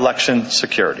our election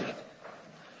security.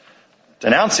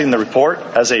 Denouncing the report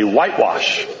as a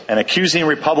whitewash and accusing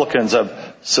Republicans of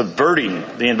subverting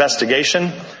the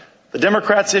investigation, the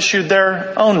Democrats issued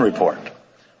their own report,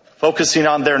 focusing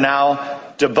on their now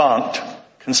debunked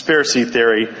conspiracy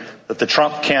theory that the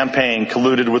Trump campaign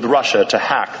colluded with Russia to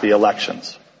hack the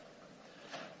elections.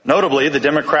 Notably, the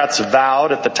Democrats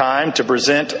vowed at the time to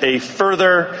present a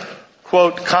further,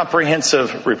 quote,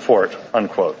 comprehensive report,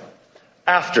 unquote,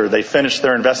 after they finished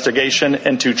their investigation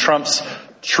into Trump's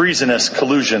treasonous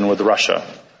collusion with Russia.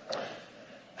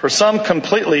 For some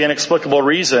completely inexplicable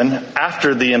reason,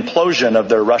 after the implosion of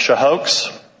their Russia hoax,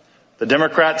 the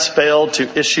Democrats failed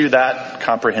to issue that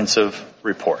comprehensive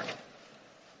report.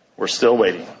 We're still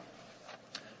waiting.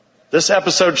 This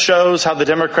episode shows how the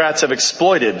Democrats have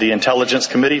exploited the Intelligence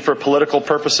Committee for political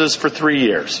purposes for 3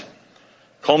 years,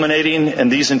 culminating in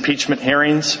these impeachment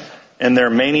hearings and their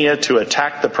mania to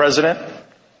attack the president.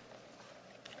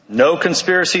 No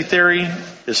conspiracy theory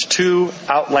is too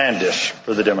outlandish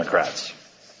for the Democrats.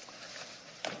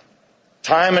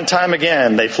 Time and time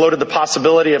again, they floated the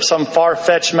possibility of some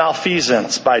far-fetched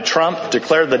malfeasance by Trump,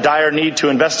 declared the dire need to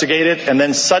investigate it, and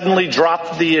then suddenly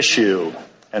dropped the issue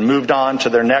and moved on to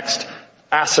their next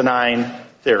asinine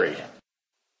theory.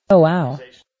 Oh, wow.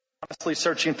 Honestly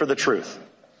searching for the truth.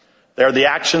 They are the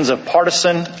actions of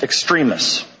partisan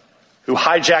extremists who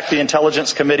hijacked the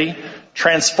Intelligence Committee,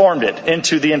 transformed it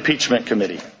into the Impeachment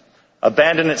Committee,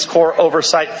 abandoned its core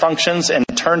oversight functions, and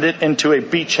turned it into a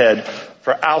beachhead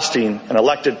for ousting an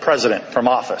elected president from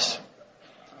office.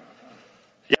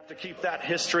 You have to keep that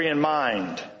history in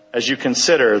mind as you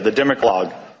consider the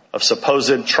democlog of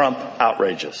supposed Trump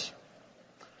outrages.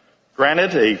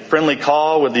 Granted, a friendly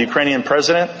call with the Ukrainian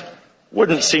president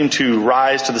wouldn't seem to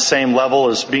rise to the same level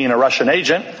as being a Russian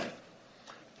agent,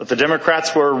 but the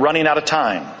Democrats were running out of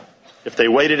time. If they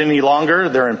waited any longer,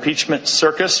 their impeachment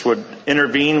circus would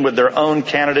intervene with their own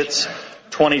candidates'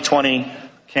 2020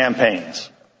 campaigns.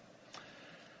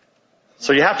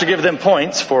 So you have to give them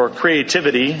points for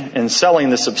creativity in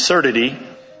selling this absurdity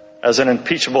as an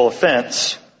impeachable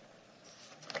offense.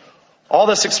 All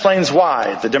this explains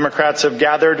why the Democrats have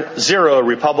gathered zero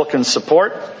Republican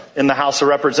support in the House of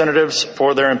Representatives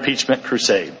for their impeachment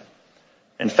crusade.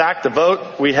 In fact, the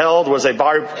vote we held was a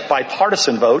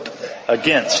bipartisan vote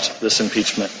against this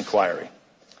impeachment inquiry.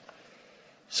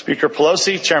 Speaker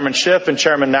Pelosi, Chairman Schiff, and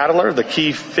Chairman Nadler, the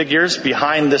key figures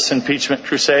behind this impeachment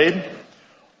crusade,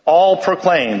 all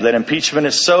proclaimed that impeachment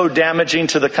is so damaging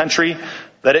to the country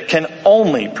that it can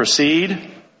only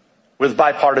proceed with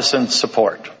bipartisan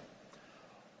support.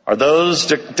 Are those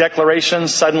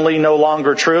declarations suddenly no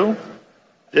longer true?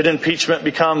 Did impeachment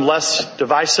become less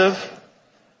divisive?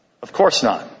 Of course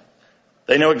not.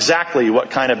 They know exactly what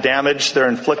kind of damage they're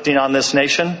inflicting on this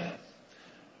nation,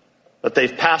 but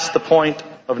they've passed the point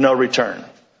of no return.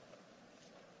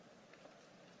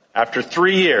 After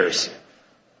 3 years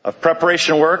of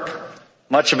preparation work,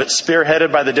 much of it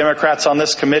spearheaded by the Democrats on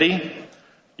this committee,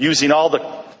 using all the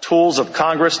tools of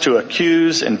Congress to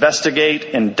accuse, investigate,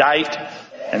 indict,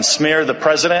 and smear the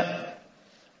president,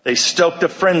 they stoked a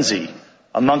frenzy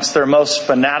amongst their most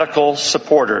fanatical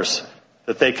supporters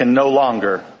that they can no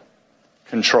longer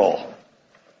control.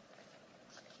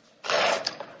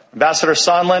 Ambassador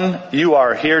Sondland, you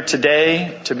are here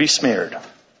today to be smeared.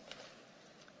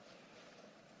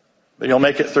 But you'll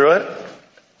make it through it.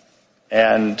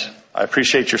 And I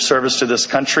appreciate your service to this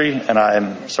country, and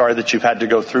I'm sorry that you've had to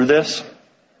go through this.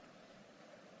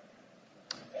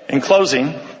 In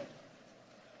closing,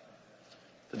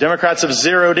 the Democrats have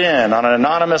zeroed in on an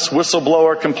anonymous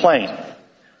whistleblower complaint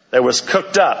that was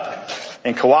cooked up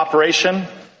in cooperation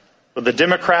with the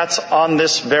Democrats on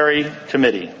this very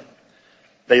committee.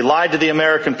 They lied to the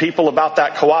American people about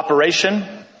that cooperation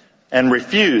and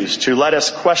refused to let us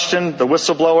question the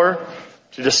whistleblower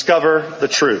to discover the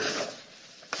truth.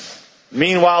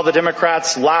 Meanwhile, the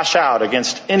Democrats lash out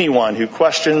against anyone who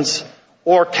questions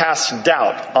or casts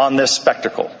doubt on this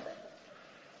spectacle.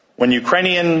 When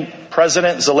Ukrainian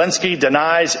President Zelensky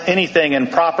denies anything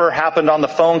improper happened on the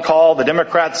phone call, the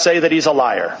Democrats say that he's a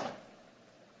liar.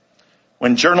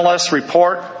 When journalists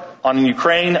report on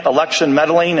Ukraine election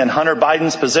meddling and Hunter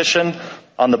Biden's position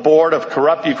on the board of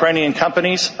corrupt Ukrainian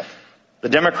companies, the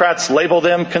Democrats label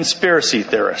them conspiracy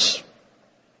theorists.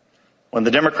 When the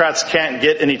Democrats can't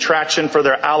get any traction for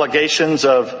their allegations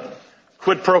of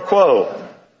quid pro quo,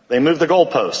 they move the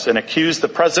goalposts and accuse the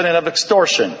president of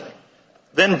extortion,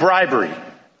 then bribery,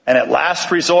 and at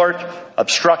last resort,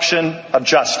 obstruction of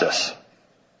justice.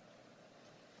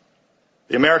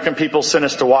 The American people sent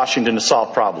us to Washington to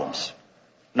solve problems,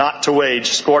 not to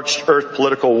wage scorched earth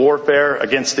political warfare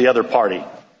against the other party.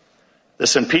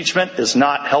 This impeachment is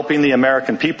not helping the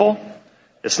American people.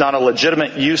 It's not a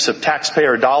legitimate use of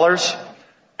taxpayer dollars,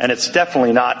 and it's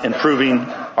definitely not improving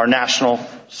our national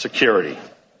security.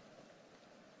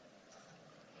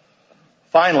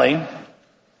 Finally,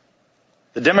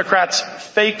 the Democrats'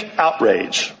 fake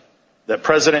outrage that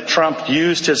President Trump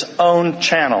used his own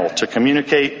channel to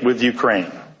communicate with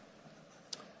Ukraine.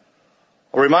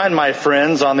 I'll remind my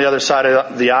friends on the other side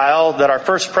of the aisle that our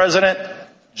first president,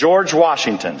 George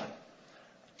Washington,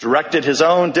 directed his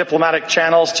own diplomatic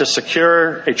channels to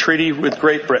secure a treaty with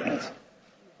Great Britain.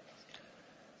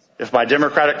 If my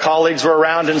Democratic colleagues were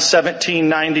around in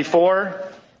 1794,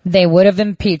 they would have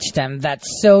impeached him.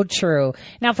 That's so true.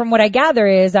 Now, from what I gather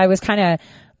is I was kind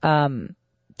of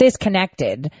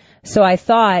disconnected. So I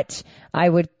thought I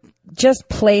would just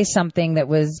play something that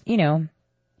was, you know,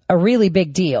 a really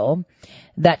big deal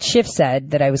that Schiff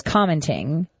said that I was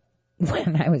commenting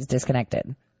when I was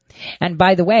disconnected. And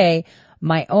by the way,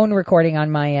 my own recording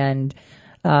on my end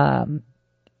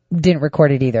didn't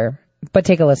record it either. But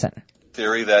take a listen.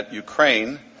 Theory that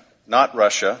Ukraine, not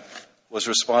Russia, was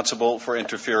responsible for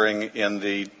interfering in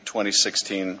the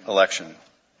 2016 election.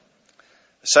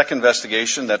 The second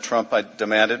investigation that Trump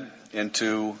demanded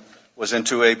was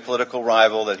into a political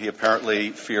rival that he apparently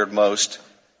feared most,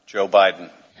 Joe Biden.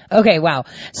 Okay, wow.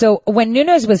 So when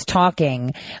Nunes was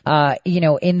talking,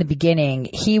 in the beginning,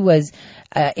 he was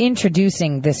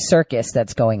introducing this circus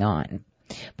that's going on.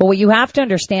 But what you have to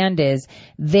understand is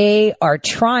they are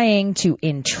trying to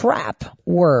entrap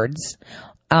words,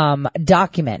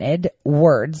 documented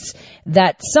words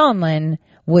that Sondland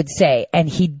would say, and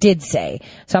he did say.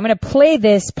 So I'm going to play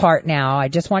this part now. I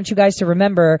just want you guys to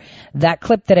remember that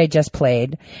clip that I just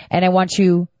played, and I want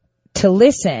you to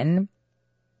listen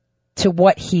to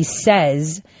what he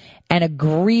says and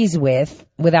agrees with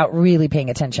without really paying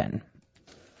attention.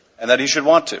 And that he should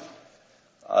want to.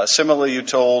 Similarly, you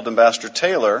told Ambassador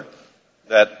Taylor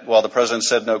that while the president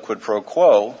said no quid pro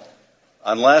quo,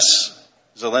 unless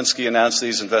Zelensky announced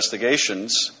these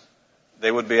investigations, they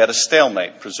would be at a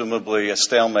stalemate, presumably a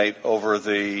stalemate over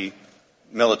the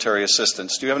military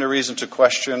assistance. Do you have any reason to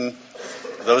question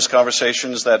those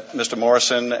conversations that Mr.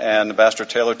 Morrison and Ambassador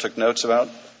Taylor took notes about?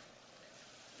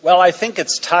 Well, I think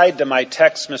it's tied to my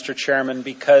text, Mr. Chairman,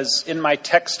 because in my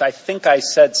text I think I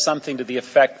said something to the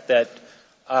effect that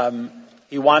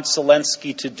he wants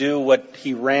Zelensky to do what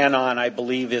he ran on, I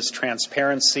believe, is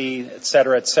transparency, et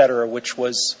cetera, which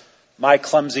was my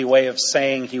clumsy way of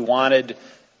saying he wanted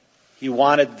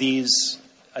these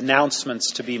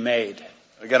announcements to be made.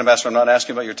 Again, Ambassador, I'm not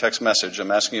asking about your text message.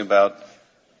 I'm asking about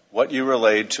what you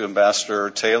relayed to Ambassador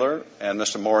Taylor and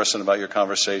Mr. Morrison about your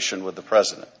conversation with the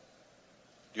president.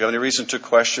 Do you have any reason to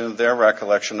question their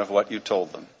recollection of what you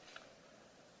told them?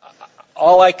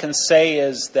 All I can say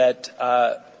is that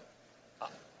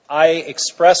I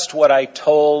expressed what I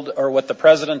told, or what the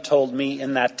president told me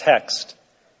in that text.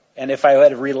 And if I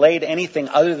had relayed anything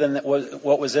other than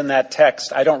what was in that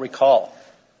text, I don't recall.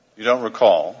 You don't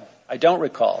recall? I don't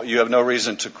recall. You have no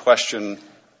reason to question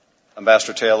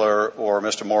Ambassador Taylor or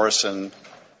Mr. Morrison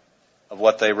of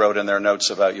what they wrote in their notes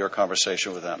about your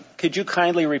conversation with them. Could you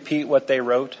kindly repeat what they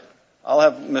wrote? I'll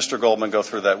have Mr. Goldman go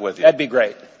through that with you. That'd be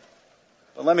great.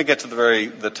 But let me get to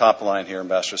the top line here,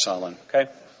 Ambassador Sondland. Okay.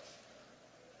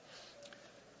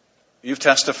 You've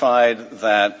testified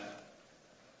that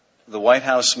the White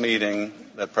House meeting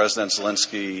that President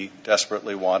Zelensky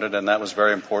desperately wanted, and that was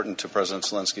very important to President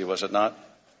Zelensky, was it not?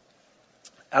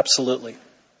 Absolutely.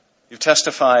 You've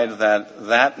testified that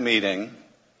that meeting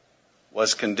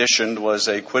was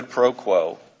a quid pro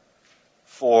quo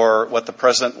for what the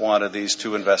president wanted, these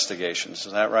two investigations.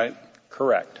 Is that right?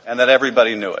 Correct. And that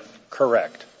everybody knew it?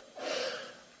 Correct.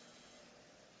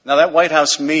 Now, that White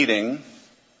House meeting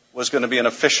was going to be an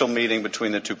official meeting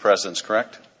between the two presidents,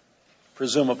 correct?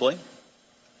 Presumably.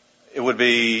 It would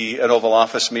be an Oval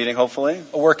Office meeting, hopefully?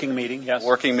 A working meeting, yes. A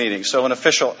working meeting. So an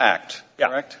official act, yeah.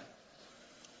 Correct?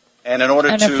 And in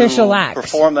order to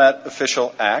perform that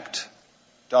official act,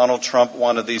 Donald Trump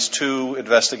wanted these two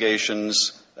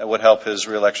investigations that would help his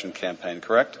reelection campaign,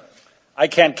 correct? I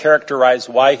can't characterize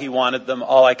why he wanted them.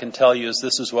 All I can tell you is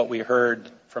this is what we heard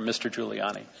from Mr.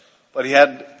 Giuliani. But he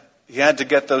had to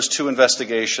get those two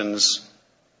investigations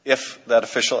if that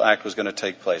official act was going to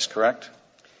take place, correct?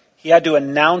 He had to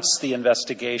announce the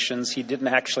investigations. He didn't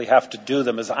actually have to do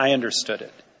them, as I understood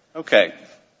it. Okay.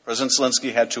 President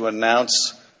Zelensky had to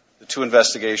announce the two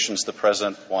investigations the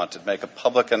president wanted, make a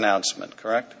public announcement,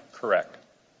 correct? Correct.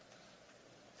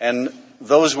 And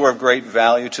those were of great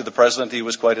value to the president. He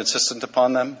was quite insistent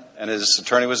upon them, and his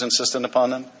attorney was insistent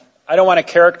upon them? I don't want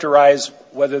to characterize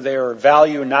whether they are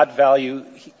value or not value.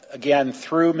 Again,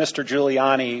 through Mr.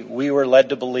 Giuliani, we were led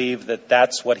to believe that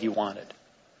that's what he wanted.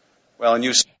 Well,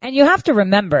 and you have to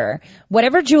remember,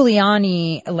 whatever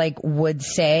Giuliani would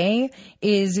say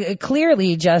is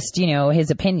clearly just, his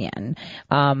opinion,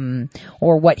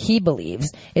 or what he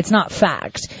believes. It's not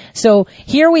fact. So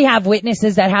here we have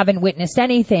witnesses that haven't witnessed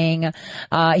anything.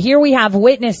 Here we have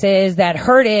witnesses that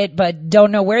heard it but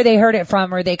don't know where they heard it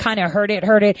from, or they kind of heard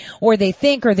it, or they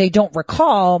think, or they don't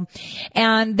recall.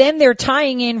 And then they're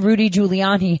tying in Rudy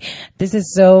Giuliani. This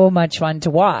is so much fun to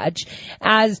watch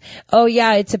as, oh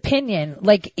yeah, it's opinion.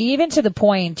 Even to the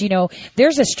point,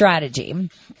 there's a strategy.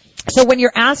 So when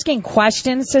you're asking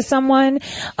questions to someone,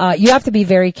 you have to be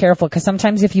very careful, because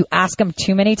sometimes if you ask them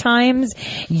too many times,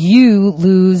 you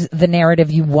lose the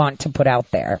narrative you want to put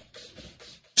out there.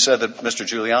 You said that Mr.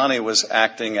 Giuliani was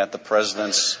acting at the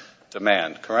president's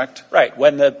demand, correct? Right.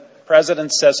 When the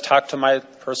president says, talk to my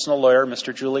personal lawyer,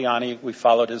 Mr. Giuliani, we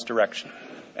followed his direction.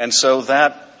 And so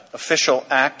that official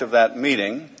act of that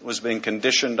meeting was being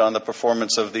conditioned on the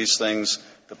performance of these things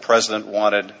the president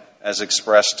wanted, as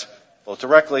expressed both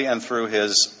directly and through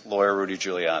his lawyer, Rudy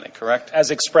Giuliani, correct? As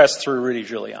expressed through Rudy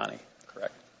Giuliani,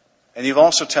 correct. And you've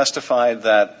also testified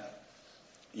that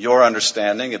your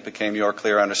understanding, it became your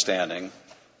clear understanding,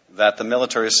 that the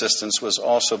military assistance was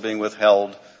also being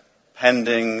withheld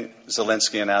pending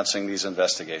Zelensky announcing these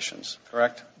investigations,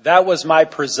 correct? That was my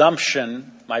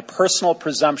presumption, my personal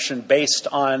presumption, based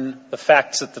on the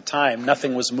facts at the time.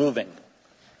 Nothing was moving.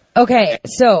 Okay,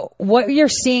 so what you're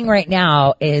seeing right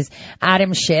now is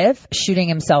Adam Schiff shooting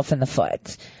himself in the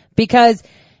foot, because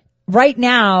right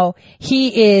now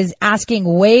he is asking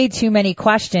way too many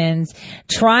questions,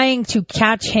 trying to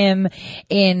catch him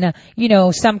in,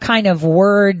 some kind of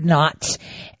word knot.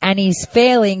 And he's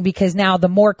failing because now the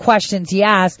more questions he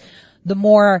asks, the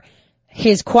more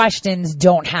his questions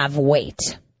don't have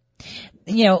weight.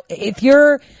 If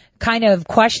you're kind of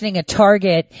questioning a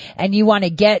target and you want to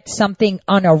get something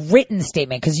on a written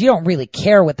statement because you don't really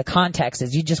care what the context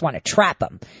is, you just want to trap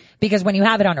them. Because when you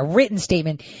have it on a written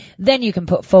statement, then you can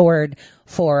put forward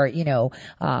for,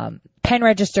 pen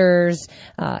registers,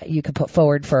 you can put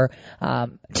forward for,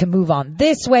 to move on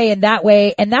this way and that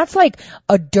way. And that's like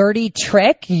a dirty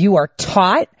trick you are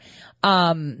taught,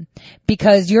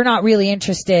 because you're not really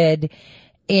interested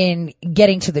in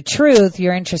getting to the truth.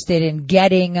 You're interested in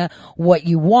getting what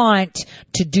you want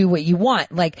to do what you want.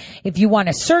 Like if you want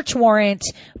a search warrant,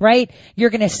 right? You're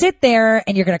going to sit there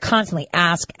and you're going to constantly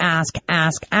ask.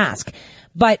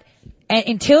 But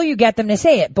until you get them to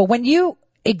say it. But when you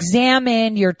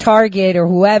examine your target or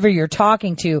whoever you're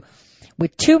talking to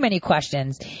with too many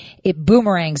questions, it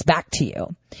boomerangs back to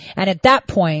you. And at that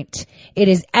point, it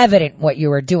is evident what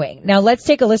you are doing. Now let's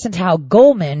take a listen to how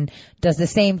Goldman does the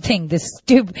same thing. This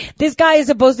guy is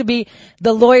supposed to be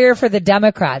the lawyer for the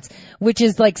Democrats, which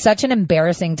is like such an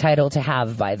embarrassing title to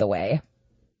have, by the way.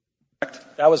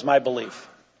 That was my belief.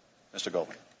 Mr.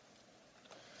 Goldman.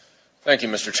 Thank you,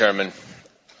 Mr. Chairman.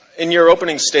 In your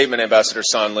opening statement, Ambassador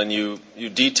Sondland, you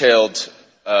detailed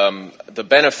the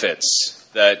benefits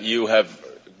that you have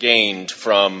gained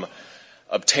from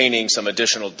obtaining some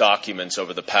additional documents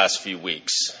over the past few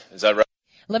weeks. Is that right?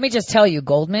 Let me just tell you,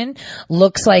 Goldman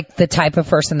looks like the type of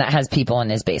person that has people in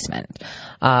his basement.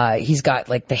 He's got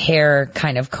like the hair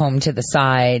kind of combed to the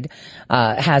side,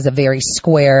 has a very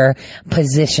square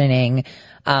positioning.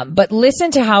 But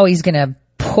listen to how he's going to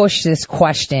push this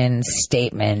question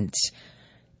statement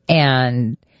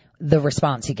and the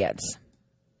response he gets.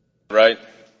 Right.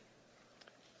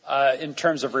 In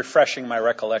terms of refreshing my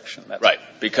recollection. That's right,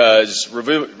 because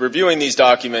reviewing these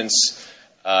documents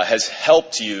has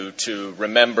helped you to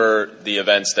remember the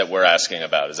events that we're asking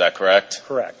about. Is that correct?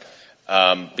 Correct.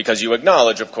 Because you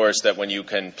acknowledge, of course, that when you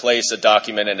can place a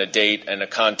document and a date and a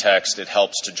context, it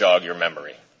helps to jog your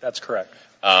memory. That's correct.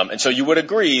 And so you would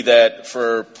agree that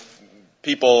for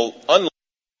people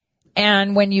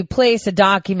And when you place a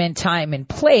document, time, and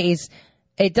place,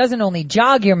 it doesn't only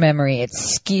jog your memory, it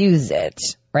skews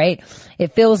it. Right?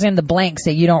 It fills in the blanks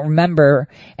that you don't remember,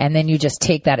 and then you just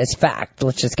take that as fact.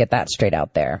 Let's just get that straight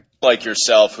out there. Like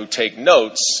yourself who take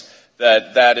notes,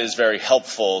 that is very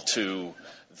helpful to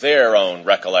their own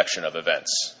recollection of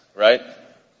events, right?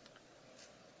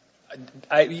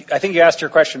 I think you asked your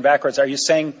question backwards. Are you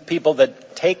saying people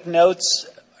that take notes,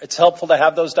 it's helpful to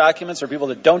have those documents, or people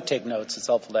that don't take notes, it's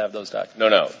helpful to have those documents?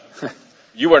 No.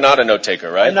 You are not a note taker,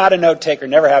 right? I'm not a note taker,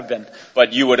 never have been.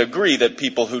 But you would agree that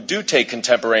people who do take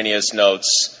contemporaneous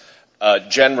notes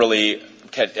generally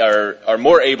are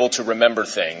more able to remember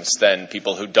things than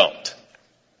people who don't.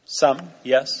 Some,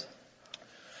 yes.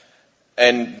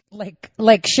 And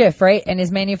like Schiff, right? And his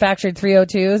manufactured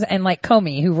 302s, and like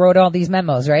Comey, who wrote all these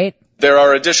memos, right? There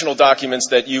are additional documents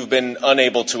that you've been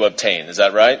unable to obtain. Is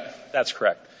that right? That's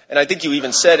correct. And I think you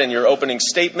even said in your opening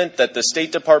statement that the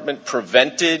State Department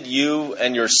prevented you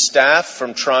and your staff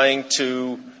from trying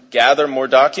to gather more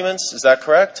documents. Is that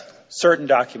correct? Certain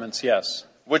documents, yes.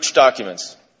 Which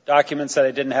documents? Documents that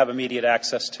I didn't have immediate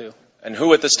access to. And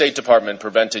who at the State Department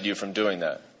prevented you from doing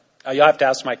that? You'll have to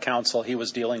ask my counsel. He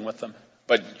was dealing with them.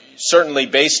 But certainly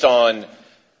based on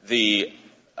the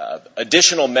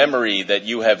additional memory that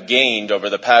you have gained over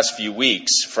the past few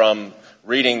weeks from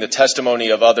reading the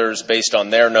testimony of others based on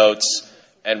their notes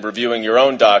and reviewing your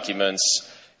own documents,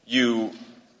 you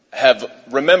have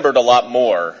remembered a lot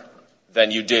more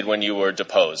than you did when you were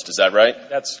deposed. Is that right?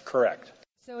 That's correct.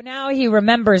 So now he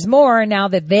remembers more now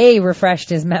that they refreshed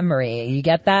his memory. You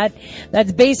get that?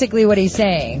 That's basically what he's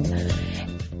saying.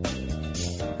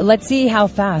 Let's see how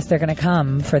fast they're going to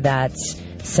come for that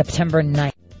September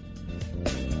 9th.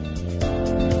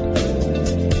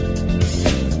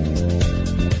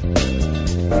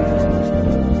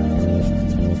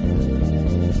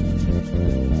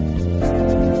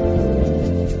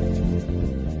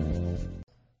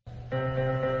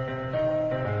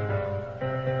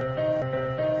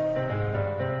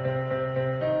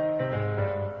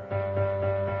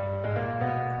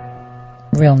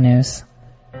 Real news.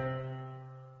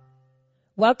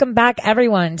 Welcome back,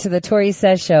 everyone, to the Tori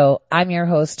Says Show. I'm your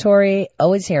host, Tori,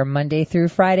 always here Monday through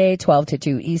Friday, 12 to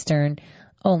 2 Eastern,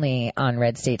 only on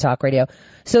Red State Talk Radio.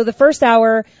 So the first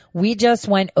hour, we just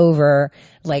went over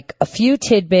like a few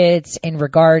tidbits in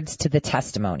regards to the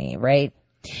testimony, right,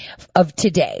 of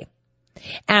today.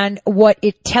 And what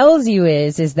it tells you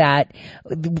is that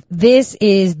this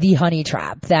is the honey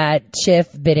trap that Schiff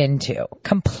bit into.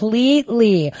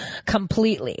 Completely.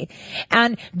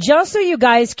 And just so you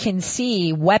guys can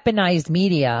see weaponized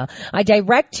media, I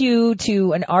direct you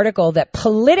to an article that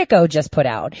Politico just put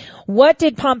out. What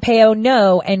did Pompeo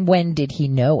know and when did he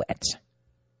know it?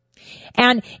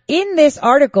 And in this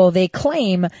article, they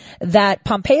claim that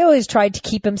Pompeo has tried to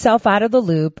keep himself out of the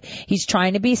loop. He's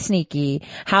trying to be sneaky.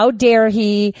 How dare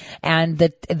he? And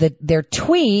their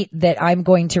tweet that I'm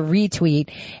going to retweet,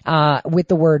 with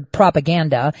the word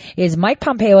propaganda is Mike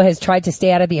Pompeo has tried to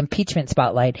stay out of the impeachment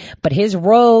spotlight, but his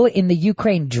role in the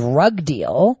Ukraine drug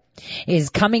deal is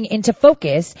coming into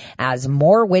focus as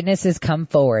more witnesses come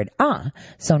forward.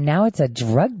 So now it's a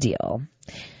drug deal.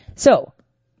 So,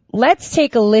 let's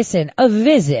take a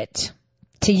visit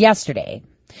to yesterday.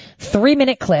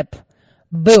 3-minute clip.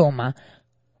 Boom.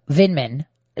 Vindman,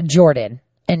 Jordan,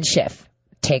 and Schiff.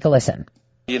 Take a listen.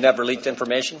 You never leaked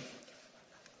information?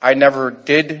 I never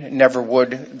did, never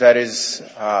would. That is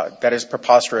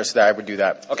preposterous that I would do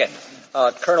that. Okay.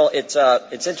 Colonel, it's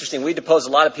interesting. We deposed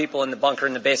a lot of people in the bunker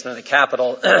in the basement of the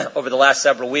Capitol over the last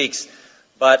several weeks.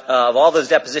 But of all those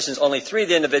depositions, only 3 of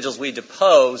the individuals we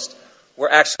deposed were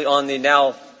actually on the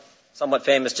now somewhat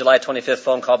famous July 25th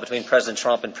phone call between President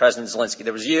Trump and President Zelensky.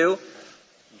 There was you,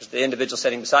 the individual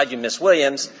sitting beside you, Miss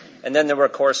Williams, and then there,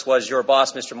 of course, was your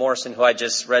boss, Mr. Morrison, who I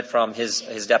just read from his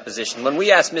deposition. When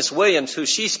we asked Miss Williams who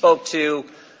she spoke to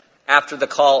after the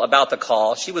call about the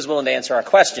call, she was willing to answer our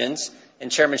questions, and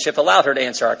Chairman Schiff allowed her to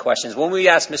answer our questions. When we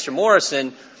asked Mr.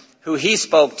 Morrison who he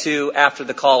spoke to after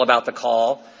the call about the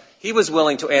call, he was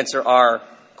willing to answer our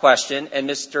question, and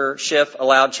Chairman Schiff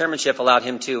allowed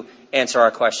him to answer our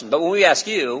question. But when we ask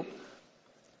you,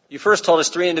 you first told us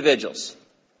 3 individuals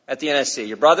at the NSC,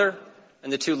 your brother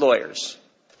and the 2 lawyers.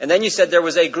 And then you said there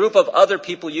was a group of other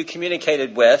people you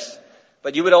communicated with,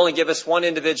 but you would only give us 1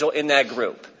 individual in that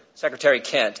group, Secretary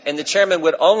Kent. And the chairman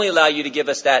would only allow you to give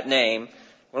us that name.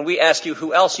 When we ask you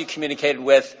who else you communicated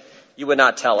with, you would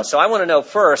not tell us. So I want to know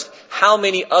first, how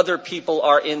many other people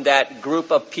are in that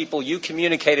group of people you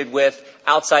communicated with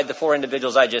outside the 4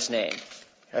 individuals I just named?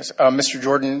 Yes, Mr.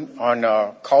 Jordan, on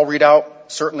call readout,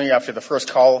 certainly after the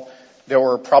first call, there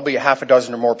were probably a half a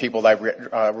dozen or more people that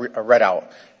I read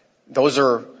out. Those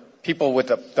are people with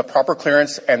the proper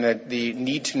clearance and the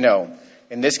need to know.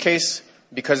 In this case,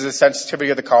 because of the sensitivity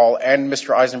of the call and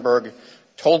Mr. Eisenberg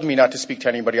told me not to speak to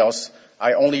anybody else,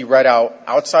 I only read out,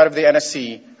 outside of the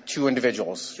NSC, 2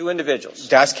 individuals. 2 individuals.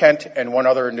 Das Kent and 1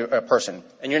 other person.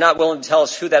 And you're not willing to tell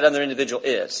us who that other individual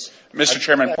is? Mr.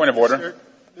 Chairman, point of order.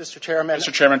 Mr. Chairman.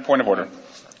 Mr. Chairman, point of order.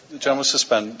 The gentleman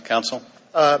suspend. Counsel.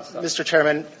 Mr.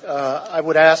 Chairman, I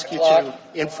would ask you to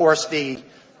enforce the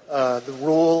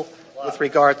rule with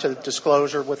regard to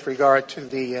disclosure, with regard to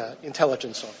the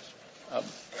intelligence office.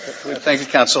 Thank you,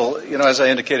 counsel. As I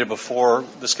indicated before,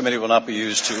 this committee will not be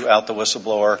used to out the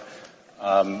whistleblower.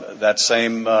 That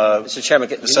same Mr. Chairman,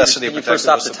 necessity can you first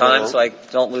stop the time so I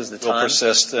don't lose the time? Will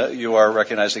persist. You are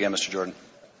recognized again, Mr. Jordan.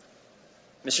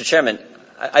 Mr. Chairman,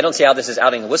 I don't see how this is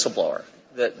outing a whistleblower.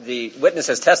 The witness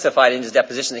has testified in his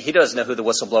deposition that he doesn't know who the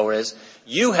whistleblower is.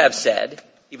 You have said,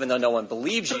 even though no one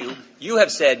believes you, you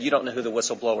have said you don't know who the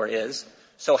whistleblower is.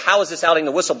 So how is this outing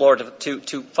the whistleblower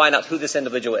to find out who this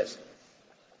individual is?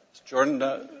 Mr. Jordan,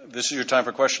 this is your time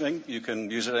for questioning. You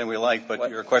can use it any way you like, but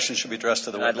your question should be addressed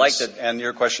to the witness. And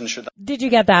your question should not. Did you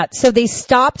get that? So they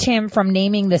stopped him from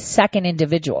naming the second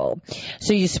individual.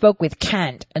 So you spoke with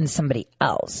Kent and somebody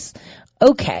else.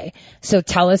 Okay, so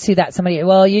tell us who that somebody,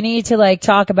 well, you need to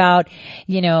talk about,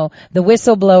 the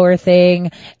whistleblower thing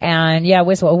and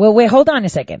well, wait, hold on a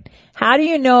second. How do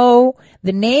you know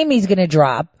the name he's going to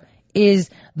drop is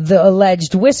the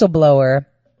alleged whistleblower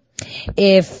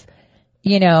if,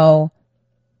 you don't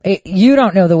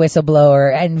know the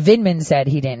whistleblower and Vindman said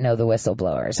he didn't know the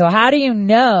whistleblower. So how do you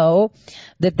know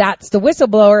that that's the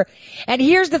whistleblower? And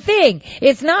here's the thing.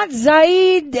 It's not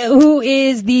Zaid who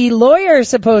is the lawyer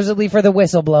supposedly for the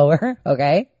whistleblower.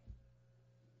 Okay.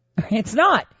 It's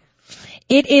not.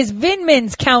 It is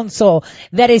Vindman's counsel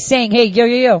that is saying, hey,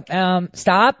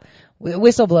 stop.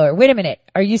 Whistleblower. Wait a minute.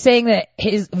 Are you saying that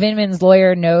Vindman's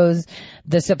lawyer knows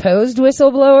the supposed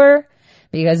whistleblower?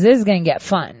 Because this is going to get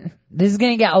fun. This is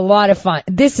going to get a lot of fun.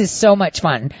 This is so much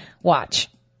fun. Watch.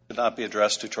 Should not be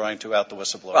addressed to trying to out the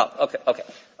whistleblower. Well, okay.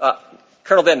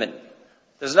 Colonel Vindman,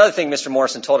 there's another thing Mr.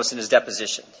 Morrison told us in his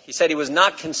deposition. He said he was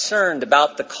not concerned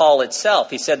about the call itself.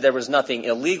 He said there was nothing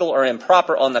illegal or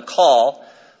improper on the call,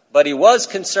 but he was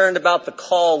concerned about the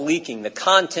call leaking, the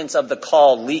contents of the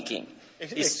call leaking.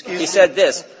 He said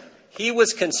this. He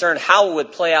was concerned how it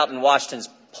would play out in Washington's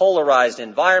polarized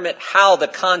environment, how the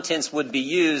contents would be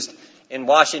used in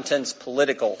Washington's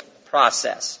political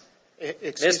process.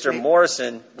 Mr.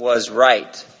 Morrison was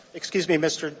right. Excuse me,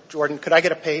 Mr. Jordan, could I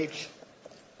get a page?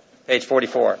 Page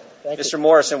 44. Thank Mr. you.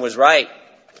 Morrison was right.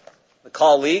 The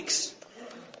call leaks.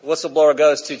 The whistleblower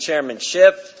goes to Chairman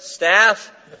Schiff,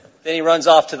 staff. Then he runs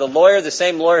off to the lawyer, the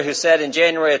same lawyer who said in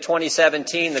January of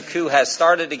 2017 the coup has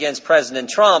started against President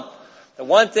Trump. The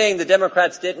one thing the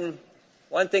Democrats didn't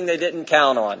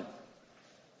count on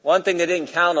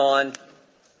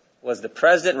was the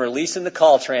president releasing the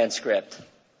call transcript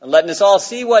and letting us all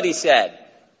see what he said.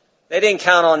 They didn't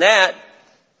count on that.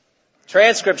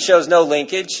 Transcript shows no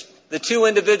linkage. The two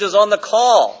individuals on the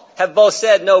call have both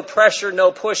said no pressure,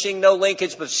 no pushing, no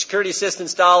linkage, but security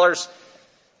assistance dollars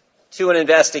to an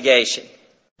investigation.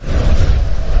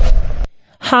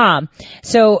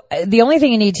 So the only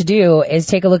thing you need to do is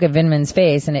take a look at Vindman's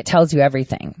face and it tells you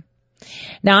everything.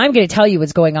 Now I'm going to tell you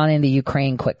what's going on in the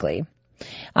Ukraine quickly.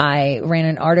 I ran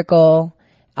an article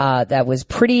that was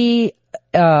pretty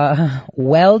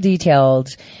well detailed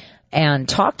and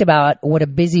talked about what a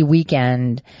busy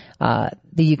weekend the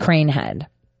Ukraine had.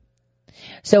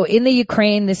 So in the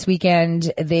Ukraine this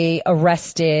weekend, they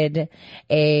arrested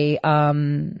a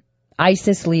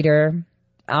ISIS leader,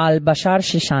 al-Bashar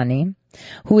Shishani,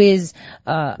 who is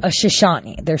a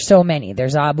Shishani. There's so many.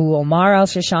 There's Abu Omar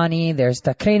al-Shishani. There's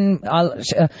Takrin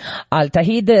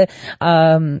al-Tahid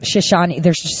Shishani.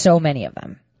 There's just so many of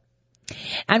them.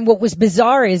 And what was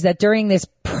bizarre is that during this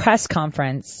press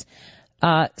conference,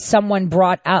 someone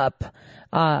brought up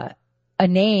a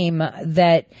name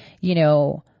that,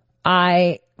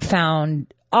 I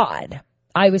found odd.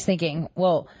 I was thinking,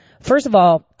 well, first of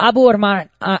all, Abu Omar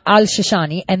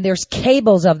al-Shishani, and there's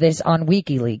cables of this on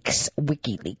WikiLeaks,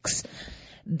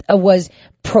 was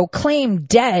proclaimed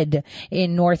dead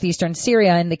in northeastern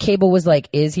Syria, and the cable was like,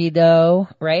 is he though?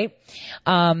 Right?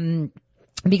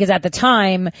 Because at the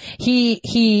time,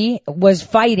 he was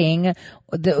fighting,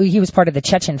 he was part of the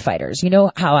Chechen fighters. You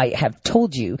know how I have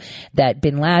told you that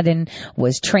bin Laden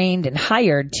was trained and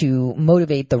hired to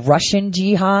motivate the Russian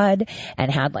jihad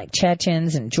and had like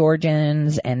Chechens and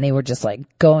Georgians, and they were just like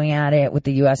going at it with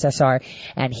the USSR,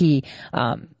 and he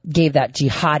gave that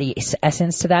jihadi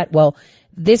essence to that. Well,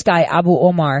 this guy, Abu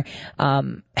Omar,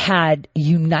 had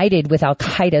united with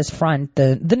Al-Qaeda's front,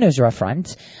 the Nusra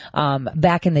Front,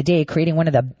 back in the day, creating one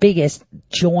of the biggest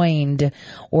joined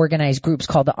organized groups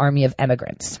called the Army of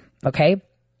Emigrants. Okay?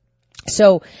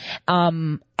 So,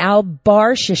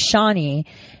 Al-Bar Shishani,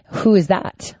 who is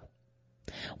that?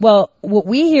 Well, what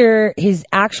we hear, his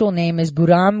actual name is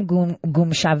Guram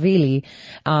Gumshavili,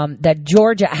 that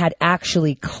Georgia had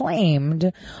actually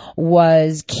claimed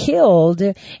was killed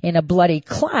in a bloody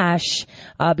clash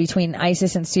between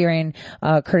ISIS and Syrian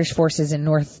Kurdish forces in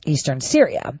northeastern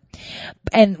Syria.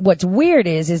 And what's weird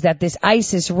is that this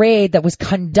ISIS raid that was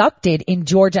conducted in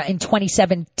Georgia in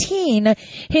 2017,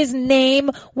 his name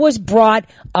was brought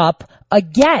up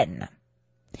again.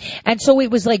 And so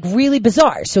it was like really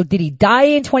bizarre. So did he die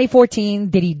in 2014?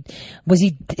 Did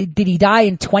he die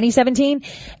in 2017?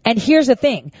 And here's the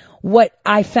thing. What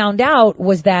I found out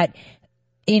was that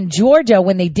in Georgia,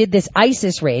 when they did this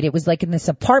ISIS raid, it was like in this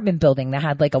apartment building that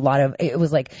had like it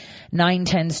was like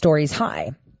 9-10 stories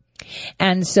high.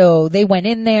 And so they went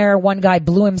in there. One guy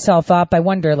blew himself up. I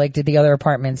wonder, like, did the other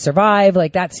apartments survive?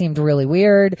 Like, that seemed really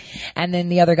weird. And then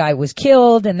the other guy was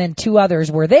killed, and then 2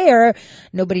 others were there.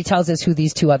 Nobody tells us who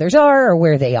these 2 others are or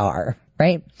where they are,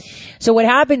 right? So what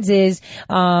happens is,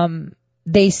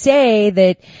 they say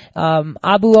that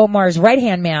Abu Omar's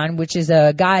right-hand man, which is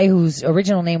a guy whose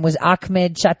original name was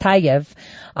Ahmed Chatayev,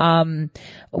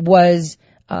 was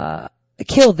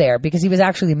killed there because he was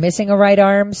actually missing a right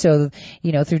arm. So,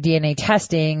 through DNA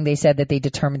testing, they said that they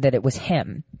determined that it was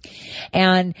him.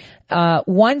 And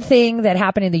one thing that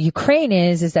happened in the Ukraine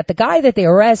is that the guy that they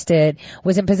arrested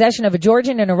was in possession of a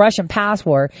Georgian and a Russian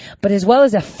passport, but as well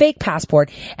as a fake passport,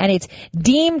 and it's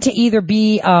deemed to either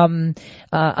be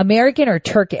American or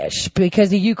Turkish,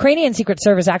 because the Ukrainian Secret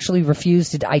Service actually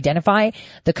refused to identify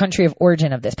the country of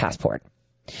origin of this passport.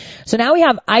 So now we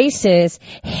have ISIS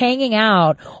hanging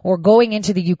out or going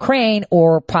into the Ukraine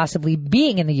or possibly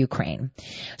being in the Ukraine.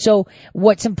 So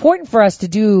what's important for us to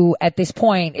do at this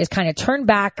point is kind of turn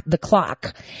back the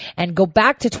clock and go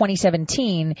back to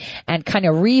 2017 and kind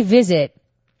of revisit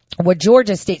what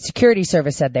Georgia State Security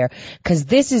Service said there, because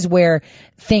this is where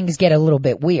things get a little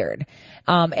bit weird.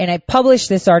 And I published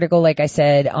this article, like I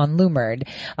said, on Lumerd.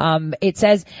 It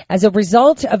says, as a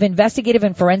result of investigative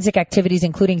and forensic activities,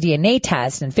 including DNA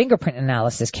tests and fingerprint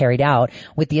analysis carried out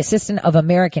with the assistance of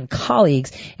American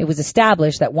colleagues, it was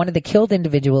established that one of the killed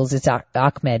individuals is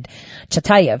Ahmed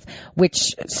Chatayev,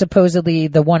 which supposedly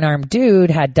the one-armed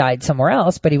dude had died somewhere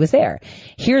else, but he was there.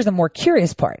 Here's the more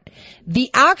curious part. The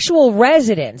actual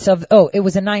residents of, it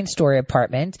was a 9-story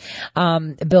apartment,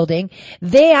 building.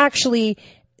 They actually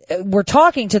were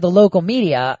talking to the local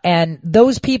media, and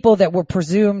those people that were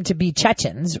presumed to be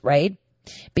Chechens, right?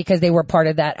 Because they were part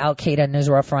of that Al-Qaeda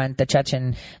Nusra Front, the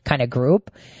Chechen kind of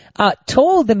group,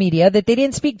 told the media that they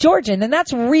didn't speak Georgian. And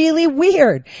that's really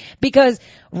weird because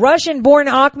Russian-born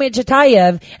Ahmed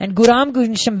Chatayev and Guram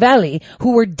Gunshamveli,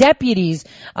 who were deputies,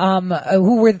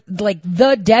 who were like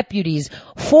the deputies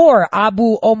for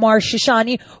Abu Omar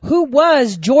Shishani, who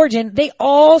was Georgian, they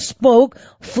all spoke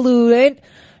fluent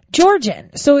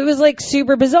Georgian. So it was like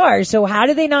super bizarre. So how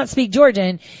did they not speak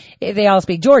Georgian if they all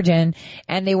speak Georgian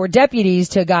and they were deputies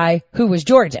to a guy who was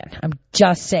Georgian? I'm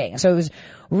just saying. So it was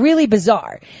really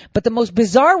bizarre. But the most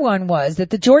bizarre one was that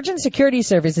the Georgian Security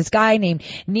Service, this guy named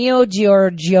Neo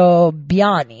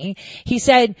Giorgiobiani, he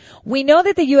said, we know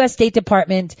that the U.S. State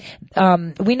Department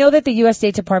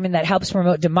that helps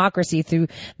promote democracy through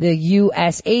the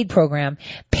U.S. aid program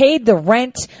paid the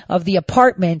rent of the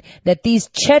apartment that these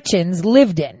Chechens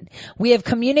lived in. We have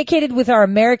communicated with our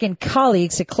American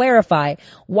colleagues to clarify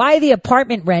why the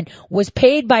apartment rent was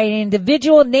paid by an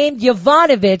individual named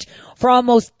Yovanovich for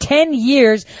almost 10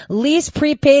 years, lease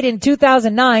prepaid in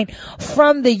 2009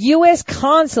 from the U.S.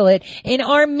 consulate in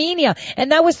Armenia.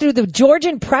 And that was through the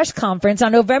Georgian press conference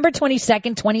on November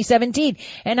 22nd, 2017.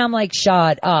 And I'm like,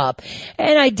 shut up.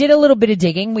 And I did a little bit of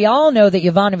digging. We all know that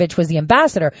Yovanovich was the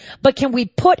ambassador, but can we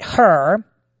put her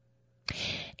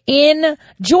in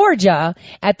Georgia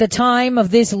at the time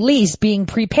of this lease being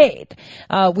prepaid,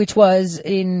 which was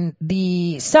in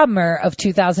the summer of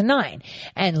 2009.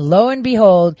 And lo and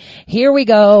behold, here we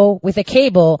go with a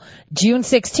cable, June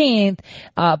 16th,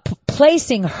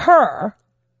 placing her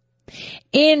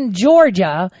in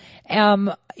Georgia,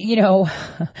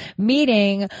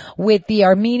 meeting with the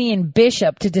Armenian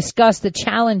bishop to discuss the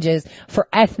challenges for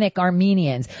ethnic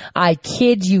Armenians. I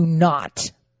kid you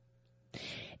not.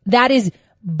 That is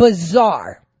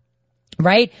bizarre,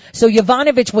 right? So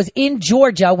Yovanovich was in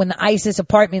Georgia when the ISIS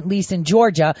apartment lease in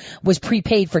Georgia was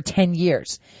prepaid for 10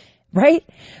 years, right?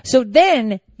 So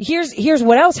then here's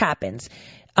what else happens.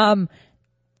 The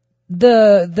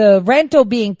rental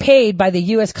being paid by the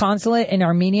U.S. consulate in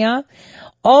Armenia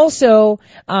also,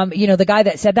 the guy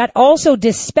that said that also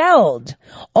dispelled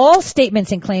all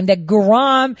statements and claimed that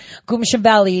Guram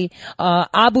Gunshamveli,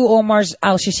 Abu Omar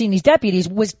al-Shishini's deputies,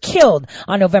 was killed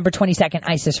on November 22nd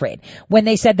ISIS raid when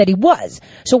they said that he was.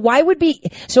 So why would be,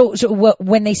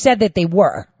 when they said that they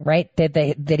were, right?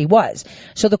 That he was.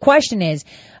 So the question is,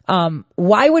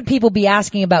 why would people be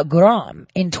asking about Guram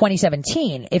in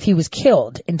 2017 if he was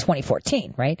killed in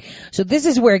 2014, right? So this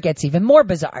is where it gets even more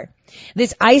bizarre.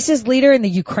 This ISIS leader in the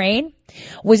Ukraine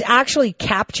was actually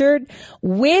captured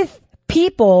with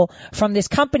people from this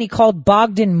company called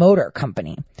Bogdan Motor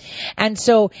Company. And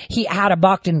so he had a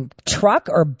Bogdan truck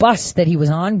or bus that he was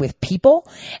on with people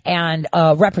and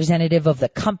a representative of the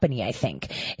company, I think.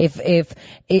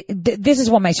 This is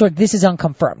what my source, this is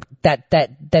unconfirmed,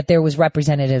 that there was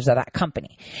representatives of that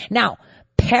company. Now,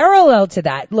 parallel to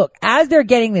that, look, as they're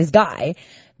getting this guy,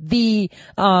 the,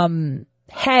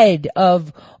 head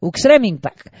of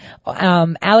Ukremenbank,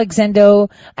 Alexander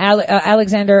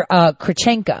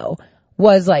Krichenko,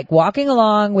 was like walking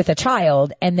along with a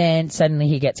child and then suddenly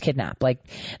he gets kidnapped. Like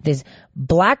this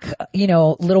black,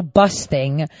 little bus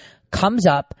thing comes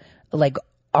up like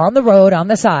on the road on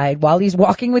the side while he's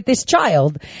walking with this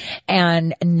child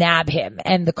and nab him.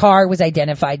 And the car was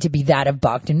identified to be that of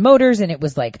Bogdan Motors. And it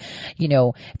was like,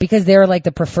 because they're like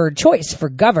the preferred choice for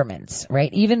governments,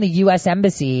 right? Even the U.S.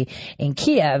 embassy in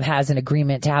Kiev has an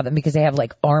agreement to have them because they have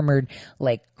like armored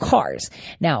like cars.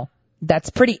 Now that's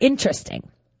pretty interesting.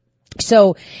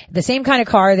 So the same kind of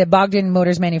car that Bogdan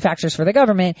Motors manufactures for the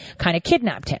government kind of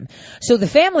kidnapped him. So the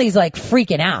family's like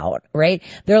freaking out, right?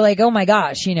 They're like, oh my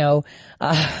gosh,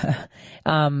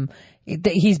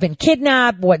 he's been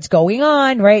kidnapped. What's going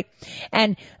on, right?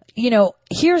 And,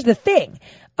 here's the thing.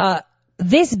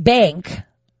 This bank,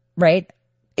 right,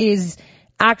 is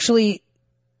actually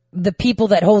the people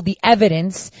that hold the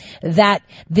evidence that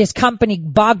this company,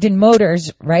 Bogdan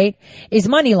Motors, right, is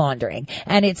money laundering.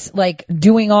 And it's like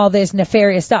doing all this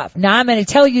nefarious stuff. Now I'm going to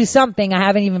tell you something I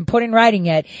haven't even put in writing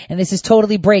yet, and this is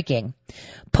totally breaking.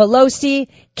 Pelosi,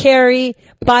 Kerry,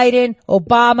 Biden,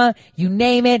 Obama, you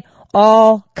name it,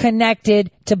 all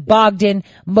connected to Bogdan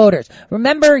Motors.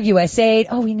 Remember USAID?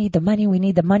 Oh, we need the money. We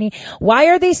need the money. Why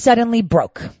are they suddenly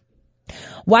broke?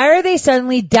 Why are they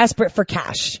suddenly desperate for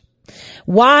cash?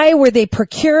 Why were they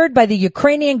procured by the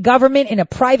Ukrainian government in a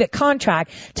private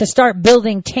contract to start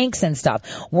building tanks and stuff?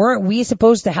 Weren't we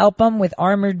supposed to help them with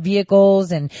armored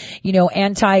vehicles and,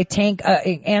 anti-tank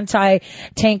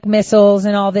missiles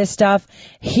and all this stuff?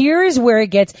 Here's where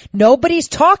it gets, nobody's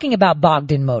talking about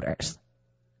Bogdan Motors.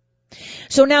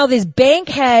 So now this bank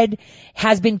head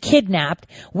has been kidnapped,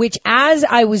 which as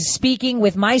I was speaking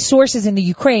with my sources in the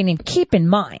Ukraine, and keep in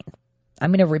mind,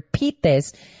 I'm going to repeat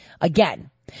this again.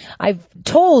 I've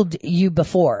told you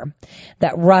before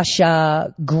that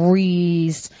Russia,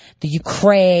 Greece, the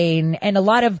Ukraine, and a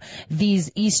lot of these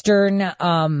Eastern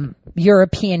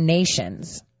European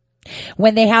nations,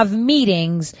 when they have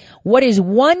meetings, what is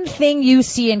one thing you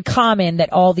see in common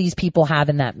that all these people have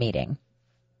in that meeting?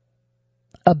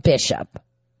 A bishop.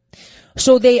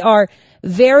 So they are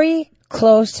very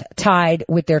close tied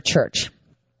with their church.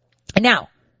 Now,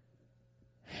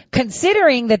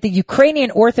 considering that the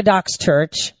Ukrainian Orthodox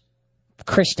Church,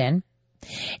 Christian,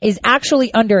 is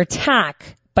actually under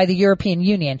attack by the European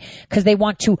Union because they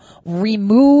want to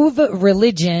remove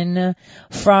religion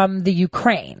from the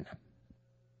Ukraine,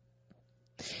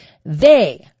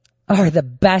 they are the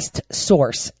best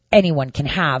source anyone can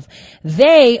have.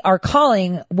 They are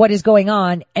calling what is going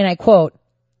on, and I quote,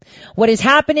 "What is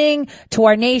happening to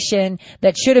our nation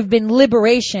that should have been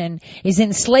liberation is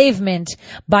enslavement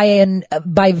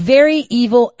by very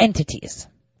evil entities."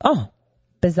 Oh,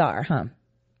 bizarre, huh?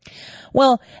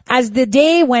 Well, as the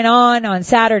day went on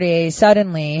Saturday,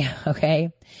 suddenly,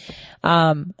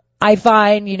 I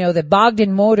find, that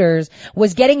Bogdan Motors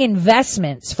was getting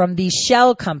investments from these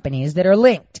shell companies that are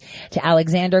linked to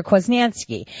Alexander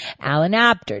Kwasniewski, Alan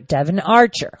Apter, Devin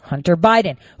Archer, Hunter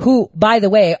Biden, who, by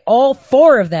the way, all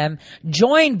four of them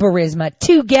joined Burisma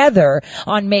together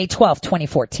on May 12,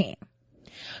 2014.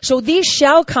 So these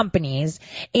shell companies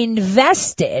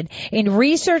invested in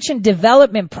research and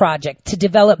development project to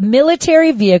develop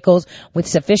military vehicles with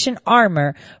sufficient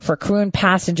armor for crew and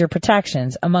passenger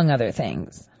protections, among other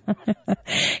things.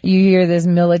 You hear this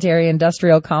military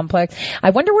industrial complex. I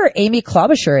wonder where Amy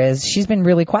Klobuchar is. She's been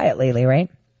really quiet lately, right?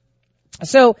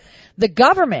 So the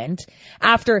government,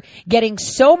 after getting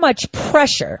so much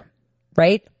pressure,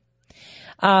 right,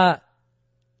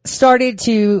 started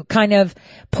to kind of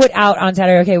put out on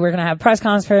Saturday, okay, we're going to have a press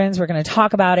conference, we're going to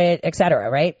talk about it, etc.,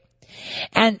 right?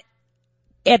 And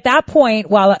at that point,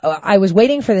 while I was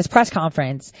waiting for this press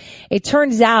conference, it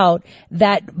turns out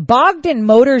that Bogdan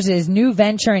Motors' new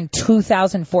venture in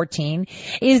 2014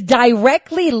 is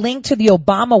directly linked to the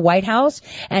Obama White House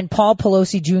and Paul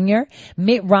Pelosi Jr.,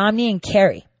 Mitt Romney, and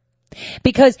Kerry.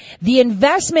 Because the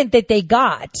investment that they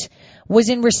got was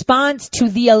in response to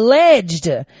the alleged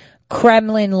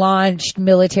Kremlin-launched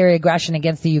military aggression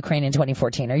against the Ukraine in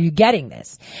 2014. Are you getting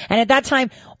this? And at that time,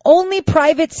 only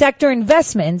private sector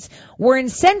investments were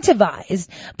incentivized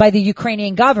by the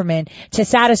Ukrainian government to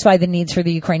satisfy the needs for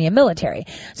the Ukrainian military.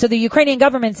 So the Ukrainian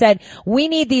government said, we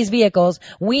need these vehicles,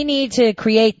 we need to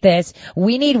create this,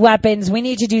 we need weapons, we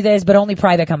need to do this, but only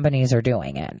private companies are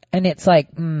doing it. And it's like,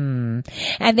 And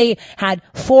they had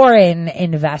foreign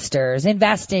investors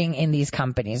investing in these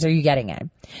companies. Are you getting it?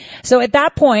 So at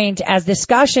that point, as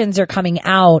discussions are coming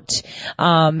out,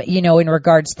 in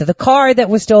regards to the car that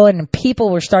was stolen and people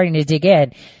were starting to dig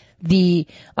in, the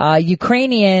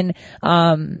Ukrainian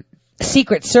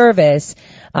Secret Service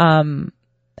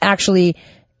actually,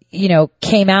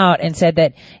 came out and said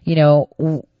that,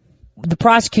 the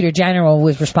prosecutor general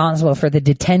was responsible for the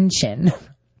detention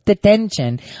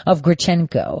of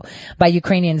Grichenko by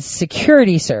Ukrainian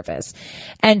security service.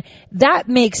 And that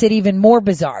makes it even more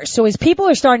bizarre. So as people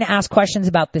are starting to ask questions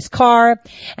about this car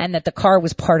and that the car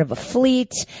was part of a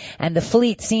fleet and the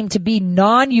fleet seemed to be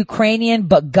non-Ukrainian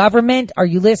but government, are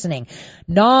you listening?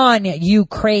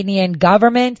 Non-Ukrainian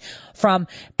government, from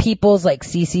people's like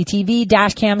CCTV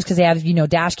dash cams, because they have,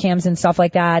 dash cams and stuff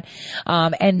like that.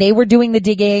 And they were doing the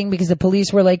digging because the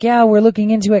police were like, yeah, we're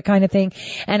looking into it kind of thing.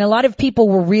 And a lot of people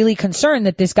were really concerned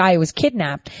that this guy was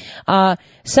kidnapped.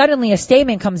 Suddenly a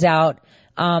statement comes out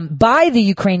by the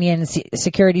Ukrainian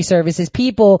security services.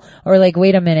 People are like,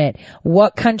 wait a minute,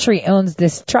 what country owns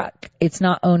this truck? It's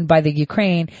not owned by the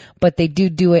Ukraine, but they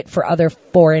do it for other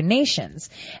foreign nations.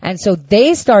 And so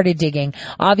they started digging.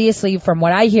 Obviously, from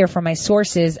what I hear from my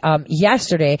sources,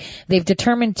 yesterday, they've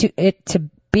determined it to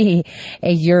be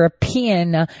a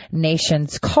European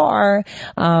nation's car,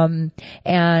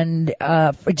 and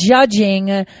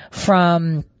judging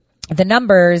from the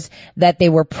numbers that they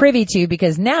were privy to,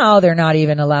 because now they're not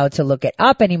even allowed to look it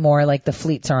up anymore, like the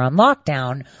fleets are on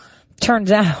lockdown.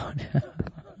 Turns out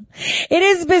it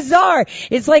is bizarre.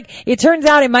 It's like, it turns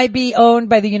out it might be owned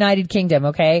by the United Kingdom,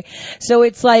 okay? So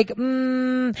it's like,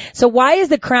 so why is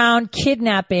the Crown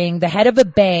kidnapping the head of a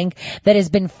bank that has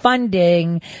been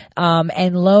funding,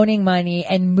 and loaning money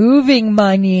and moving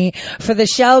money for the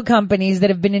shell companies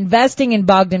that have been investing in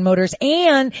Bogdan Motors,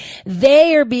 and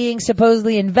they are being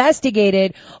supposedly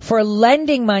investigated for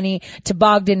lending money to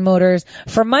Bogdan Motors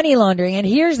for money laundering? And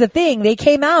here's the thing, they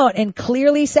came out and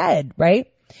clearly said, right?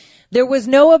 There was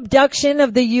no abduction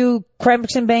of the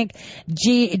Crimson Bank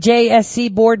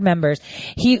JSC board members.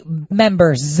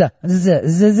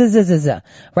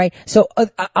 Right? So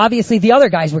obviously the other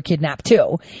guys were kidnapped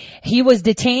too. He was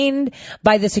detained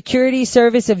by the Security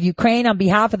Service of Ukraine on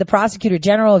behalf of the Prosecutor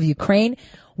General of Ukraine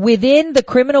within the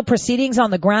criminal proceedings on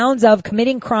the grounds of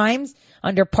committing crimes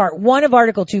under Part 1 of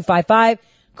Article 255,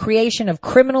 creation of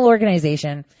criminal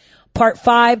organization. Part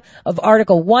 5 of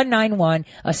Article 191,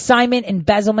 assignment,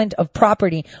 embezzlement of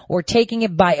property, or taking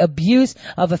it by abuse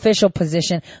of official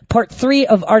position. Part 3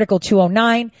 of Article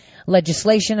 209,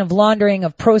 legislation of laundering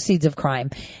of proceeds of crime.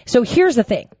 So here's the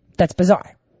thing that's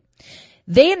bizarre.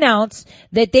 They announced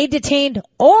that they detained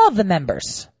all of the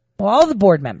members, all the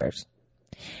board members.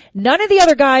 None of the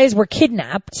other guys were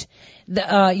kidnapped.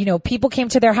 People came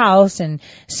to their house and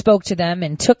spoke to them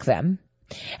and took them.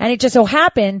 And it just so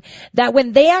happened that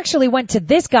when they actually went to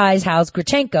this guy's house,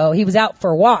 Grichenko, he was out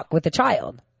for a walk with a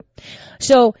child.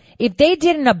 So if they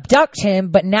didn't abduct him,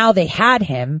 but now they had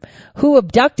him, who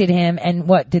abducted him, and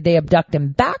what, did they abduct him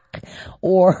back?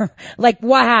 Or like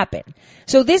what happened?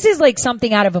 So this is like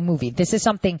something out of a movie. This is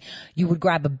something you would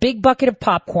grab a big bucket of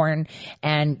popcorn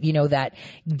and, that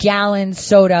gallon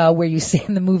soda where you sit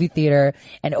in the movie theater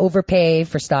and overpay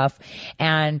for stuff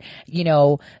and,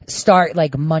 start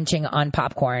like munching on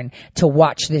popcorn to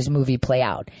watch this movie play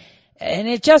out. And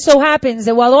it just so happens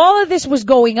that while all of this was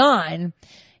going on,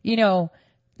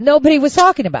 nobody was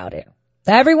talking about it.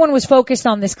 Everyone was focused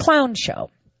on this clown show,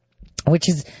 which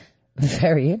is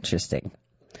very interesting.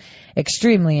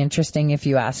 Extremely interesting, if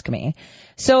you ask me.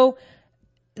 So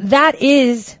that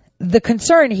is the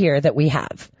concern here that we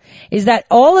have, is that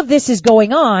all of this is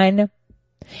going on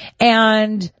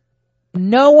and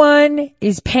no one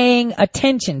is paying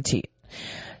attention to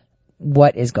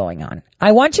what is going on.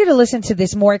 I want you to listen to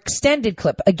this more extended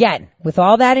clip, again, with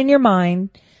all that in your mind,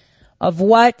 of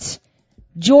what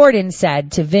Jordan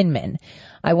said to Vindman.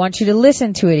 I want you to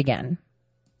listen to it again.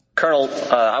 Colonel,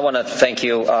 I want to thank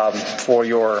you for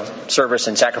your service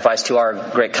and sacrifice to our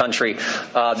great country.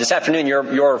 This afternoon,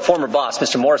 your former boss,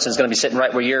 Mr. Morrison, is going to be sitting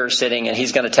right where you're sitting, and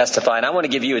he's going to testify. And I want to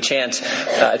give you a chance.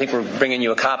 I think we're bringing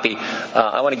you a copy.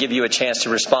 I want to give you a chance to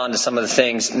respond to some of the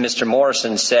things Mr.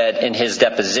 Morrison said in his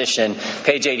deposition,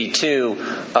 page 82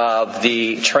 of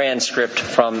the transcript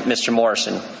from Mr.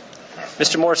 Morrison.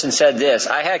 Mr. Morrison said this: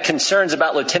 I had concerns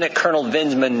about Lieutenant Colonel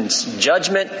Vindman's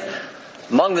judgment.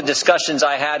 Among the discussions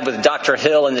I had with Dr.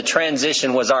 Hill in the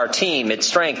transition was our team, its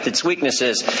strength, its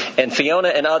weaknesses, and Fiona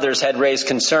and others had raised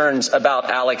concerns about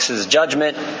Alex's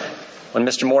judgment. When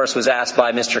Mr. Morris was asked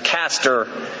by Mr. Castor,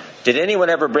 did anyone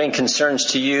ever bring concerns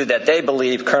to you that they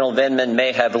believe Colonel Vindman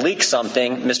may have leaked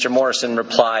something? Mr. Morrison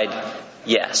replied,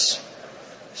 yes.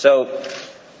 So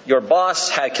your boss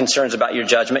had concerns about your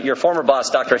judgment. Your former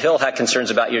boss, Dr. Hill, had concerns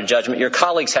about your judgment. Your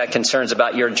colleagues had concerns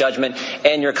about your judgment.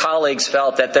 And your colleagues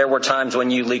felt that there were times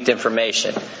when you leaked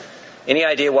information. Any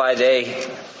idea why they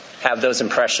have those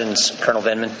impressions, Colonel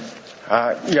Vindman?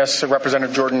 Yes,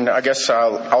 Representative Jordan. I guess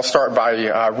I'll start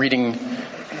by reading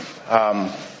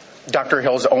Dr.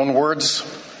 Hill's own words,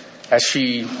 as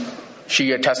she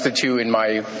attested to in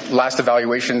my last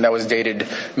evaluation that was dated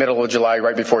middle of July,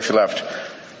 right before she left.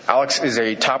 Alex is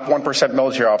a top 1%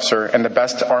 military officer and the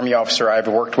best Army officer I've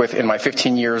worked with in my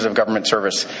 15 years of government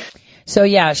service. So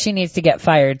yeah, she needs to get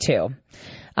fired too.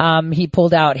 He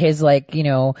pulled out his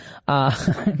employee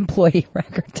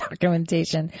record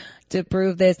documentation to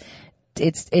prove this.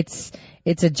 It's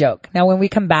a joke. Now when we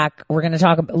come back, we're going to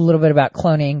talk a little bit about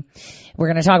cloning. We're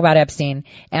going to talk about Epstein,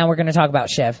 and we're going to talk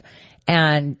about Schiff.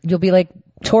 And you'll be like,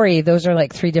 Tori, those are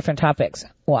like 3 different topics.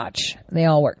 Watch. They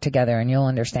all work together and you'll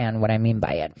understand what I mean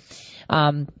by it.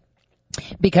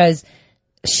 Because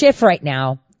Schiff right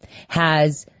now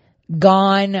has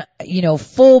gone,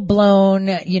 full blown,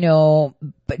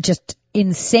 just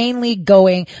insanely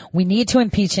going, we need to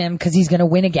impeach him because he's going to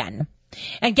win again.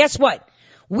 And guess what?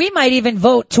 We might even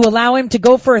vote to allow him to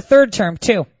go for a 3rd term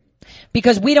too,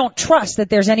 because we don't trust that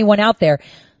there's anyone out there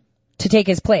to take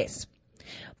his place.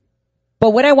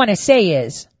 But what I want to say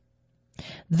is,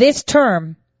 this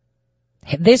term,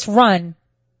 This run,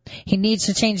 he needs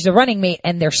to change the running mate,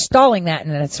 and they're stalling that,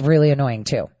 and that's really annoying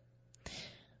too.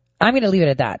 I'm going to leave it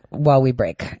at that while we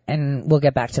break, and we'll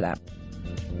get back to that.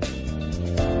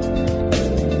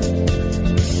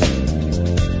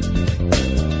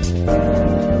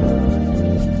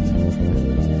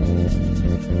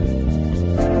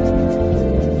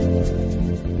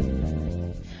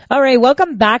 All right,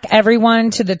 welcome back,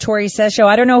 everyone, to the Tori Says Show.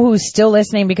 I don't know who's still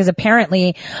listening because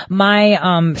apparently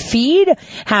my feed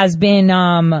has been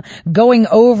going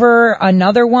over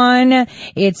another one.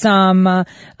 It's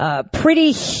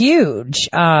pretty huge.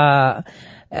 What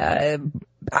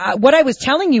I was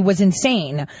telling you was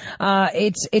insane.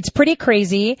 It's pretty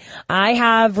crazy. I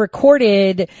have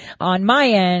recorded on my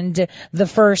end the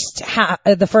first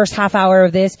half hour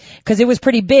of this because it was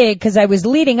pretty big because I was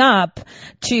leading up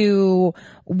to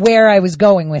where I was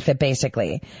going with it,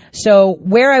 basically. So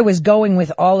where I was going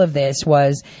with all of this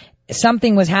was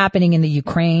something was happening in the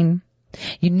Ukraine.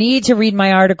 You need to read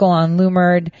my article on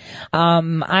Lumerd.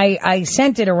 I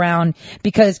sent it around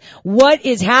because what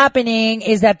is happening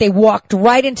is that they walked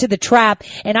right into the trap,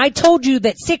 and I told you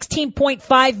that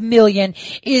 16.5 million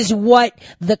is what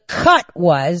the cut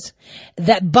was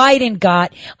that Biden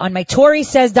got on my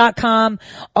ToriSays.com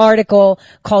article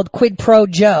called Quid Pro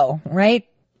Joe, right?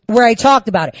 Where I talked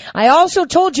about it. I also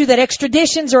told you that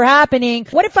extraditions are happening.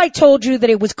 What if I told you that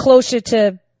it was closer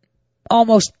to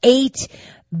almost $8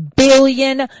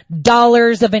 billion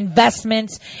of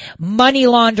investments, money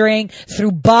laundering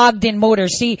through Bogdan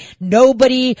Motors? See,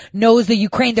 nobody knows the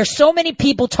Ukraine. There's so many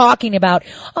people talking about,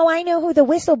 oh, I know who the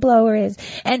whistleblower is.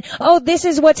 And, oh, this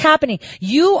is what's happening.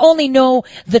 You only know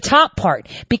the top part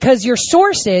because your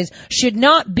sources should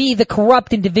not be the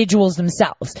corrupt individuals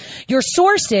themselves. Your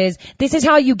sources, this is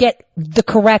how you get the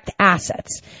correct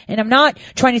assets. And I'm not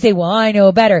trying to say, well, I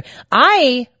know better.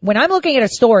 When I'm looking at a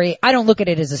story, I don't look at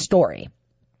it as a story.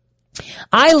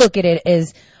 I look at it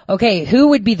as, okay, who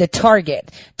would be the target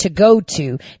to go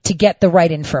to get the right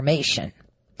information?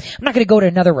 I'm not going to go to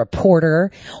another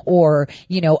reporter or,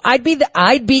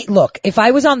 look, if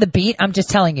I was on the beat, I'm just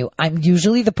telling you, I'm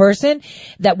usually the person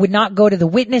that would not go to the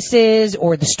witnesses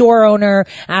or the store owner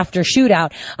after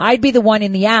shootout. I'd be the one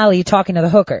in the alley talking to the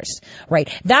hookers, right?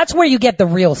 That's where you get the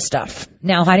real stuff.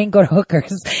 Now, I didn't go to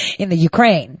hookers in the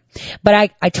Ukraine,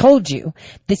 but I told you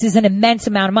this is an immense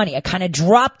amount of money. I kind of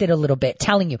dropped it a little bit,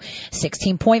 telling you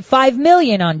 16.5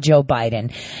 million on Joe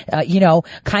Biden,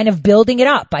 kind of building it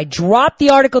up. I dropped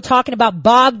the article talking about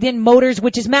Bogdan Motors,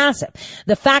 which is massive.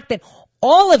 The fact that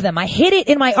all of them, I hit it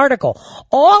in my article,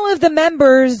 all of the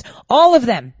members, all of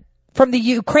them from the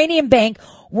Ukrainian bank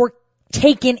were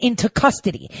taken into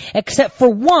custody, except for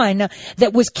one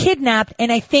that was kidnapped,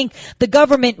 and I think the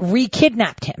government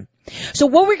re-kidnapped him. So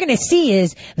what we're going to see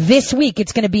is this week,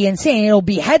 it's going to be insane. It'll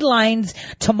be headlines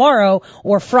tomorrow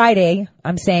or Friday.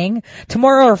 I'm saying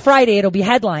tomorrow or Friday, it'll be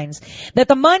headlines that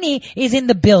the money is in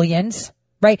the billions.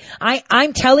 Right?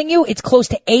 I'm telling you, it's close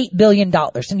to $8 billion,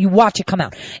 and you watch it come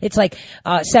out. It's like,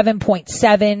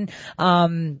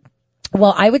 7.7,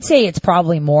 well, I would say it's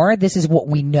probably more. This is what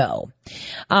we know.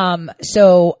 Let's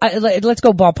go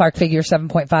ballpark figure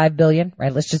 7.5 billion,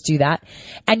 right? Let's just do that.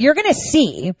 And you're going to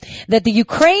see that the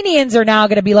Ukrainians are now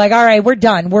going to be like, all right, we're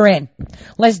done. We're in.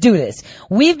 Let's do this.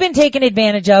 We've been taken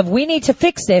advantage of. We need to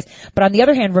fix this. But on the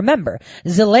other hand, remember,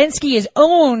 Zelensky is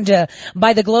owned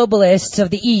by the globalists of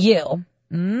the EU.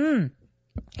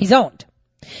 He's owned.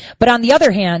 But on the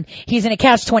other hand, he's in a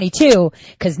catch-22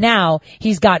 because now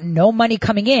he's got no money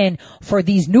coming in for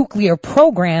these nuclear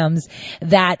programs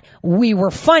that we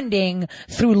were funding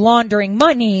through laundering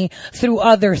money through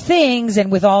other things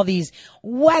and with all these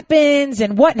weapons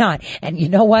and whatnot. And you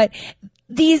know what?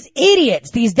 These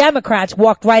idiots, these Democrats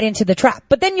walked right into the trap.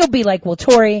 But then you'll be like, well,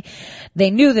 Tori, they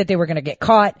knew that they were going to get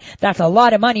caught. That's a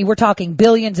lot of money. We're talking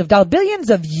billions of dollars, billions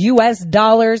of US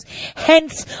dollars.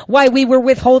 Hence why we were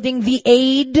withholding the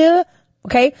aid.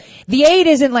 Okay? The aid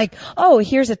isn't like, oh,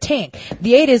 here's a tank.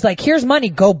 The aid is like, here's money,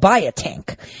 go buy a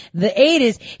tank. The aid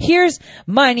is, here's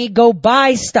money, go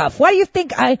buy stuff. Why do you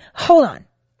think hold on.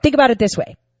 Think about it this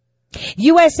way.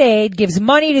 USAID gives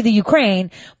money to the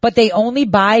Ukraine, but they only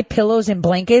buy pillows and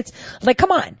blankets. Like,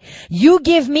 come on. You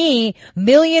give me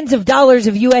millions of dollars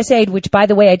of USAID, which, by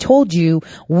the way, I told you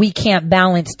we can't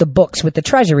balance the books with the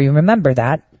Treasury. Remember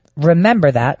that.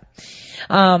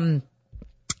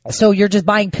 So you're just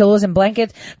buying pillows and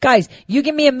blankets? Guys, you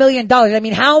give me $1 million. I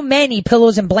mean, how many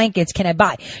pillows and blankets can I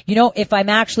buy? If I'm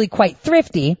actually quite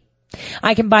thrifty,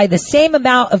 I can buy the same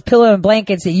amount of pillow and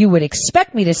blankets that you would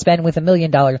expect me to spend with $1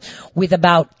 million with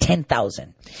about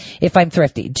 10,000. if I'm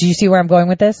thrifty. Do you see where I'm going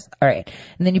with this? All right.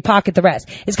 And then you pocket the rest.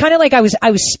 It's kind of like I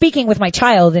was speaking with my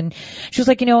child, and she was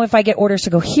like, if I get orders to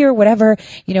go here, whatever,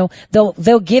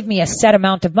 they'll give me a set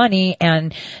amount of money,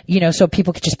 and, so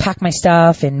people could just pack my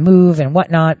stuff and move and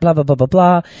whatnot, blah, blah, blah, blah,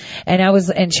 blah.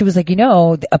 And she was like,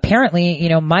 apparently,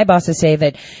 my bosses say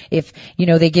that if,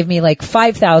 they give me like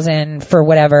 $5,000 for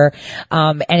whatever,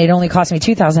 and it only costs me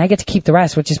 $2,000, I get to keep the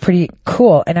rest, which is pretty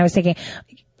cool. And I was thinking,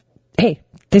 hey,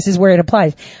 this is where it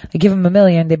applies. I give them $1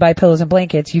 million. They buy pillows and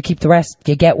blankets. You keep the rest.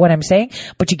 You get what I'm saying?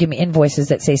 But you give me invoices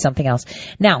that say something else.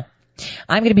 Now,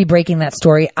 I'm going to be breaking that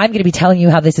story. I'm going to be telling you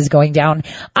how this is going down.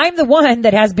 I'm the one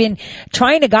that has been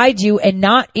trying to guide you and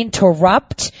not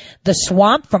interrupt the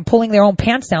swamp from pulling their own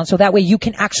pants down, so that way you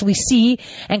can actually see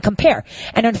and compare.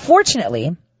 And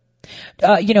unfortunately,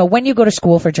 when you go to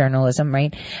school for journalism,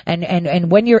 right?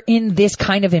 And when you're in this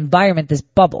kind of environment, this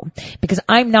bubble, because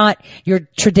I'm not your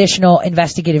traditional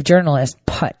investigative journalist,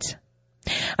 but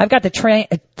I've got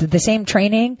the same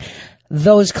training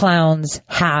those clowns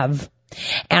have.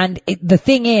 And the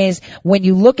thing is, when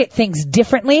you look at things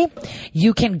differently,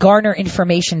 you can garner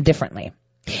information differently.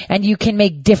 And you can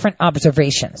make different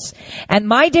observations. And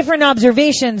my different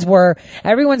observations were,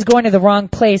 everyone's going to the wrong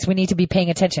place. We need to be paying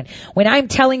attention. When I'm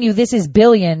telling you this is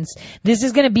billions, this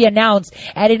is going to be announced,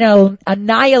 and it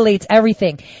annihilates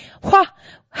everything.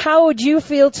 How would you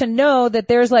feel to know that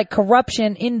there's like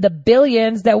corruption in the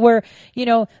billions that were,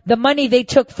 the money they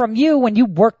took from you when you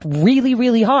worked really,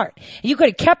 really hard? You could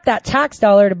have kept that tax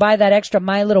dollar to buy that extra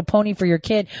My Little Pony for your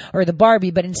kid or the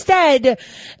Barbie, but instead,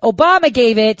 Obama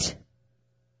gave it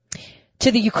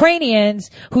to the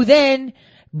Ukrainians, who then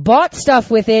bought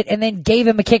stuff with it and then gave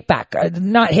him a kickback.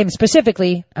 Not him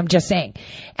specifically, I'm just saying.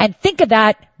 And think of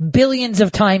that billions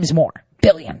of times more.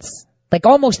 Billions. Like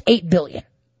almost 8 billion.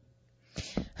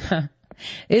 This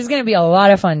is going to be a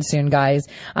lot of fun soon, guys.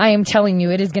 I am telling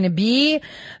you, it is going to be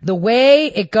the way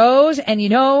it goes. And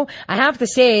I have to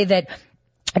say that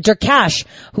Durkash,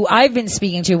 who I've been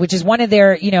speaking to, which is one of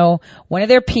their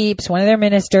peeps, one of their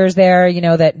ministers there,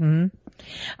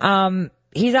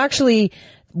 he's actually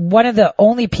one of the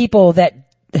only people that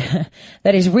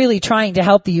is really trying to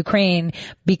help the Ukraine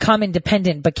become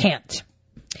independent, but can't.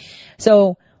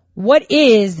 So what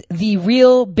is the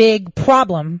real big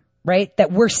problem, right,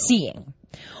 that we're seeing?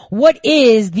 What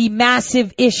is the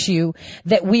massive issue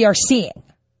that we are seeing?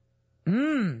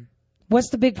 What's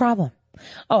the big problem?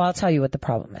 Oh, I'll tell you what the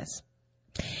problem is.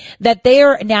 That they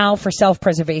are now for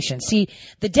self-preservation. See,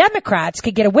 the Democrats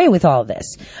could get away with all of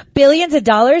this. Billions of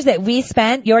dollars that we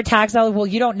spent, your tax dollars. Well,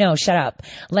 you don't know. Shut up.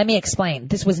 Let me explain.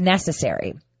 This was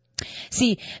necessary.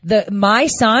 See, my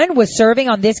son was serving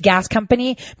on this gas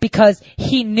company because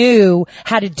he knew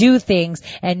how to do things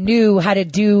and knew how to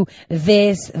do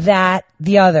this, that,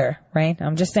 the other, right?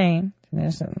 I'm just saying.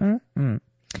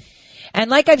 And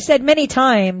like I've said many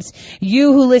times,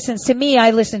 you who listens to me,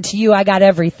 I listen to you. I got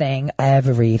everything.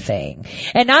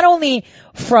 And not only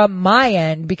from my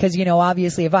end, because,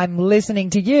 obviously if I'm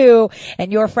listening to you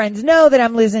and your friends know that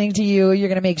I'm listening to you, you're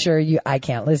going to make sure I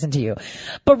can't listen to you.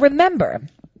 But remember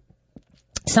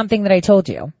something that I told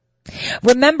you.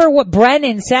 Remember what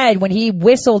Brennan said when he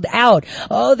whistled out,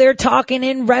 oh, they're talking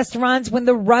in restaurants when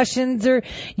the Russians are,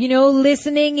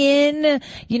 listening in,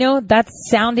 that's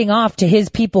sounding off to his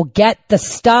people. Get the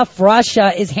stuff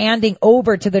Russia is handing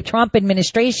over to the Trump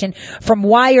administration from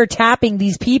wiretapping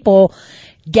these people.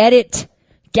 Get it.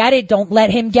 Don't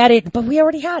let him get it. But we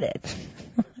already had it.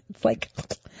 It's like,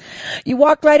 you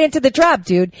walked right into the trap,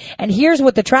 dude. And here's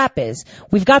what the trap is.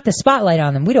 We've got the spotlight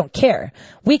on them. We don't care.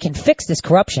 We can fix this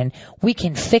corruption. We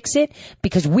can fix it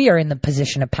because we are in the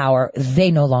position of power.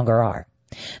 They no longer are.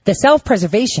 The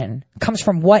self-preservation comes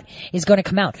from what is going to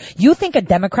come out. You think a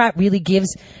Democrat really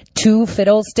gives two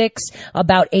fiddlesticks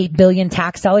about 8 billion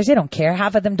tax dollars? They don't care.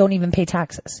 Half of them don't even pay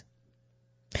taxes.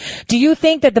 Do you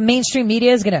think that the mainstream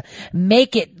media is going to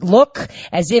make it look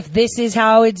as if this is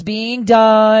how it's being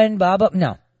done? Blah, blah.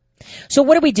 No. So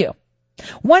what do?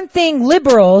 One thing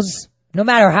liberals, no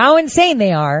matter how insane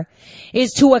they are,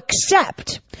 is to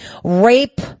accept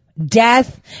rape,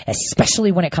 death,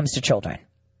 especially when it comes to children.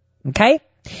 Okay?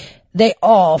 They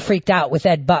all freaked out with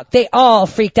Ed Buck. They all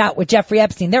freaked out with Jeffrey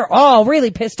Epstein. They're all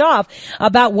really pissed off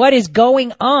about what is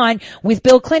going on with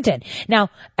Bill Clinton. Now,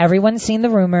 everyone's seen the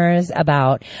rumors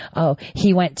about,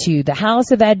 he went to the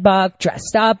house of Ed Buck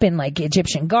dressed up in like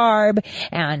Egyptian garb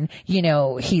and, he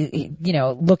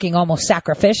looking almost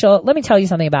sacrificial. Let me tell you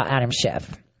something about Adam Schiff.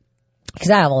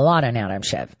 Because I have a lot on Adam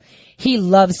Schiff. He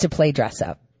loves to play dress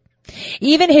up.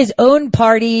 Even his own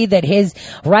party, that his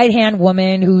right-hand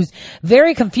woman, who's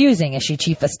very confusing. Is she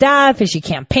chief of staff? Is she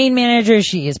campaign manager? Is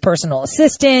she his personal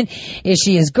assistant? Is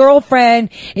she his girlfriend?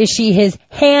 Is she his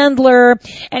handler?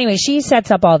 Anyway, she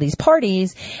sets up all these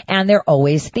parties, and they're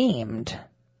always themed.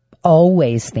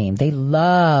 Always themed. They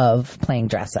love playing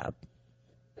dress up.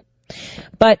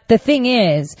 But the thing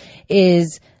is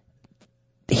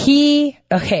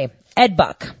Ed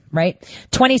Buck, right?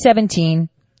 2017.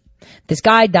 This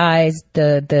guy dies,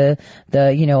 the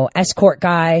escort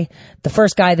guy, the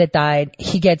first guy that died,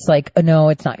 he gets like, oh, no,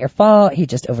 it's not your fault. He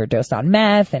just overdosed on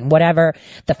meth and whatever.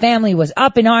 The family was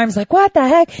up in arms like, what the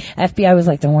heck? FBI was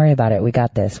like, don't worry about it. We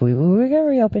got this. We're going to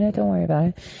reopen it. Don't worry about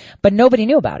it. But nobody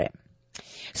knew about it.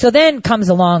 So then comes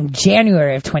along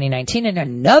January of 2019 and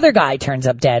another guy turns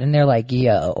up dead and they're like,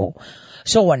 yo.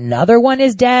 So another one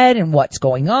is dead, and what's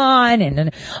going on? And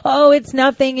then, oh, it's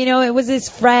nothing, it was his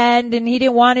friend, and he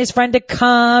didn't want his friend to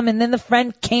come, and then the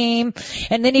friend came,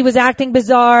 and then he was acting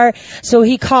bizarre, so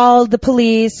he called the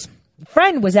police.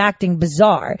 Friend was acting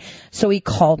bizarre, so he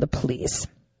called the police.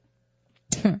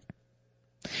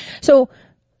 So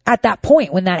at that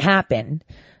point when that happened,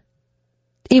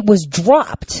 it was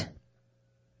dropped,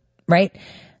 right?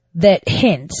 That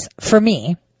hints for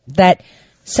me that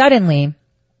suddenly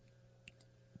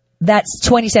that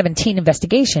 2017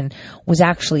 investigation was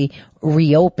actually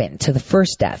reopened to the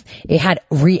first death. It had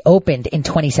reopened in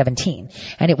 2017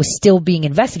 and it was still being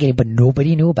investigated, but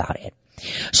nobody knew about it.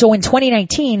 So in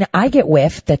 2019, I get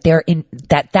whiff that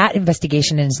that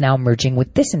investigation is now merging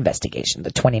with this investigation, the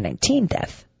 2019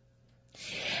 death.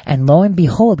 And lo and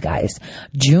behold, guys,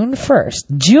 June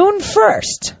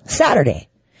 1st, Saturday,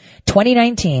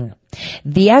 2019,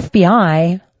 the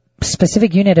FBI,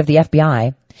 specific unit of the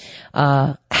FBI,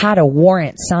 had a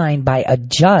warrant signed by a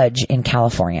judge in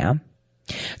California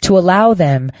to allow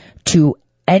them to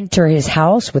enter his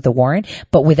house with a warrant,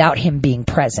 but without him being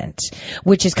present,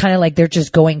 which is kind of like they're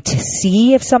just going to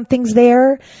see if something's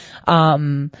there,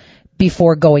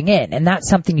 before going in. And that's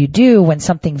something you do when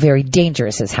something very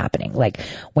dangerous is happening. Like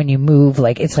when you move,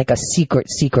 like it's like a secret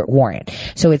warrant.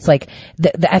 So it's like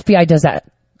the FBI does that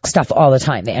stuff all the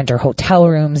time. They enter hotel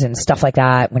rooms and stuff like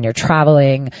that. When you're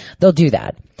traveling, they'll do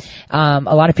that. A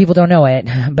lot of people don't know it,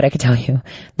 but I can tell you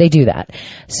they do that.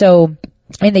 So,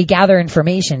 and they gather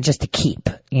information just to keep,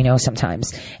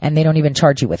 sometimes, and they don't even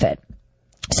charge you with it.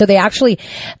 So they actually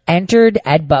entered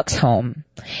Ed Buck's home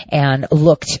and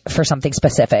looked for something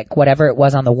specific, whatever it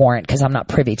was on the warrant, because I'm not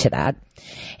privy to that.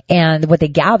 And what they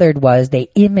gathered was they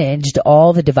imaged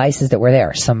all the devices that were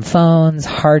there. Some phones,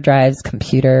 hard drives,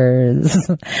 computers.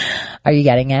 Are you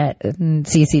getting it?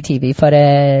 CCTV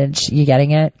footage. You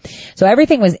getting it? So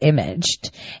everything was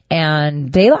imaged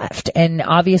and they left. And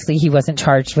obviously he wasn't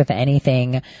charged with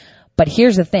anything. But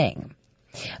here's the thing.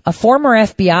 A former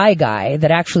FBI guy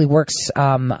that actually works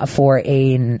for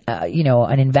an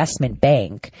investment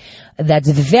bank that's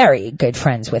very good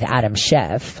friends with Adam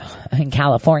Schiff in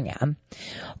California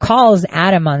calls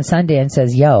Adam on Sunday and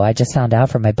says, yo, I just found out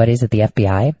from my buddies at the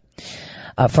FBI,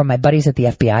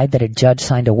 that a judge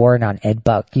signed a warrant on Ed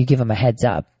Buck. You give him a heads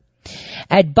up.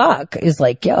 Ed Buck is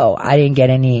like, yo, I didn't get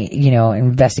any,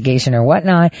 investigation or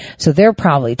whatnot. So they're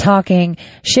probably talking.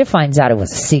 Schiff finds out it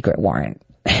was a secret warrant.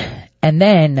 And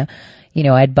then,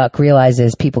 Ed Buck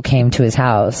realizes people came to his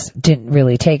house, didn't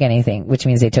really take anything, which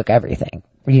means they took everything.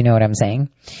 You know what I'm saying?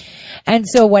 And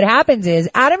so what happens is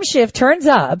Adam Schiff turns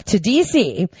up to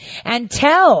DC and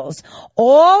tells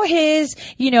all his,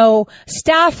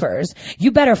 staffers,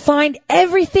 you better find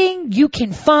everything you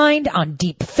can find on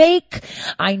deep fake.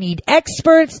 I need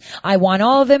experts. I want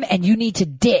all of them, and you need to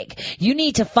dig. You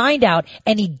need to find out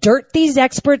any dirt these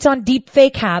experts on deep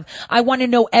fake have. I want to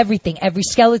know everything, every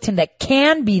skeleton that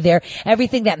can be there,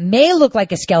 everything that may look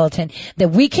like a skeleton that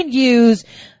we can use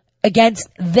against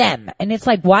them. And it's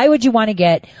like, why would you want to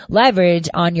get leverage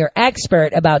on your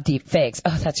expert about deep fakes?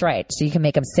 Oh, that's right. So you can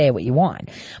make them say what you want.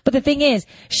 But the thing is,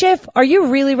 Schiff, are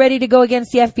you really ready to go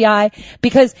against the FBI?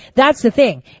 Because that's the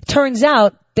thing. Turns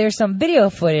out there's some video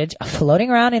footage floating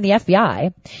around in the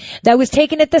FBI that was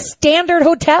taken at the Standard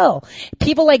Hotel.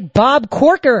 People like Bob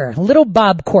Corker, little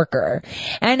Bob Corker,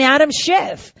 and Adam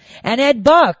Schiff, and Ed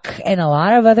Buck, and a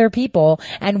lot of other people.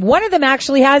 And one of them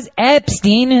actually has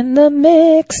Epstein in the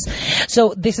mix.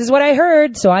 So this is what I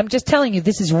heard. So I'm just telling you,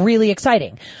 this is really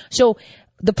exciting. So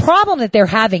the problem that they're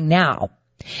having now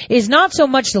is not so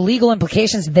much the legal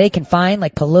implications they can find,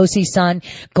 like Pelosi's son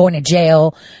going to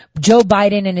jail, Joe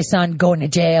Biden and his son going to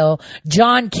jail,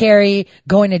 John Kerry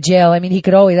going to jail. I mean, he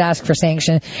could always ask for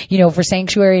for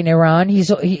sanctuary in Iran.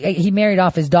 He married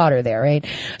off his daughter there, right?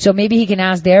 So maybe he can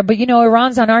ask there, but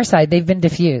Iran's on our side. They've been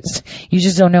diffused. You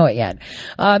just don't know it yet.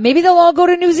 Maybe they'll all go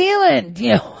to New Zealand,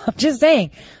 I'm just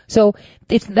saying. So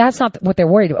that's not what they're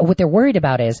worried about. What they're worried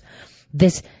about is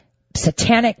this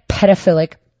satanic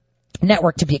pedophilic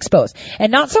network to be exposed.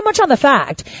 And not so much on the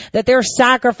fact that they're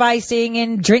sacrificing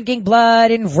and drinking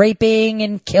blood and raping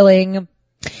and killing.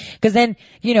 Because then,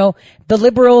 the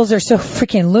liberals are so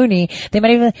freaking loony, they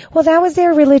might even, well, that was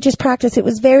their religious practice. It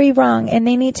was very wrong. And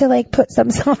they need to put some,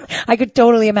 I could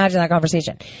totally imagine that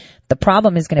conversation. The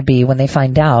problem is going to be when they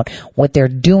find out what they're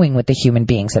doing with the human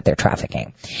beings that they're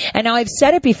trafficking. And now I've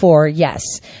said it before,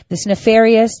 yes, this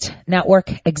nefarious network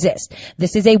exists.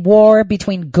 This is a war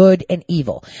between good and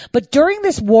evil. But during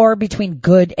this war between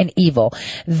good and evil,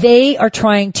 they are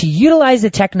trying to utilize the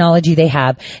technology they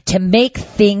have to make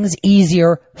things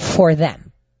easier for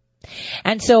them.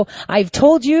 And so I've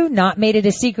told you, not made it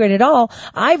a secret at all,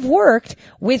 I've worked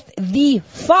with the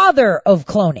father of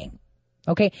cloning.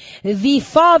 Okay, the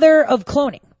father of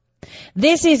cloning.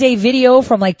 This is a video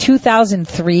from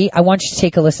 2003. I want you to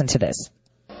take a listen to this.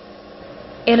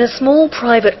 In a small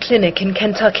private clinic in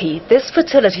Kentucky, this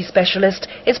fertility specialist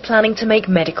is planning to make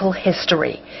medical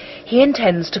history. He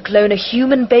intends to clone a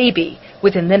human baby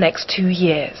within the next 2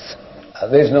 years.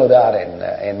 There's no doubt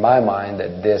in my mind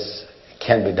that this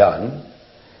can be done,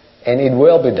 and it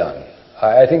will be done.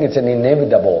 I think it's an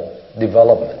inevitable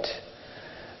development.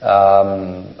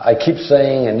 I keep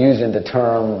saying and using the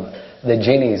term, the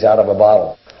genie's out of a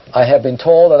bottle. I have been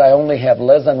told that I only have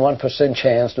less than 1%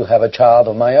 chance to have a child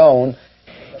of my own.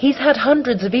 He's had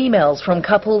hundreds of emails from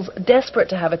couples desperate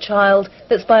to have a child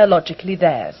that's biologically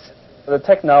theirs. The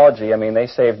technology, they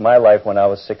saved my life when I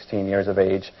was 16 years of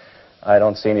age. I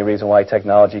don't see any reason why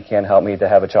technology can't help me to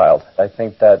have a child. I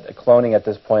think that cloning at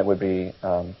this point would be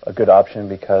a good option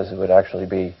because it would actually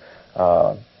be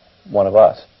one of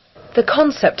us. The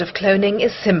concept of cloning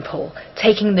is simple,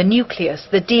 taking the nucleus,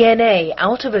 the DNA,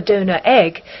 out of a donor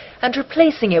egg and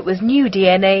replacing it with new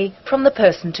DNA from the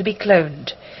person to be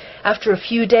cloned. After a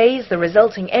few days, the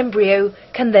resulting embryo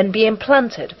can then be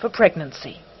implanted for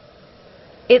pregnancy.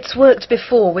 It's worked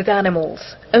before with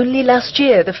animals. Only last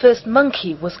year, the first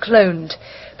monkey was cloned.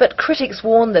 But critics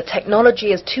warn the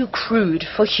technology is too crude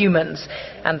for humans,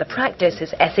 and the practice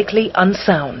is ethically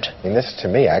unsound. This, to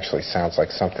me, actually sounds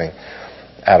like something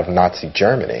out of Nazi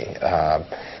Germany.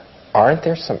 Aren't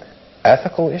there some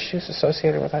ethical issues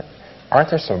associated with that?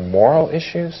 Aren't there some moral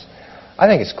issues? I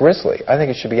think it's grisly. I think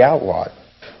it should be outlawed.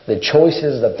 The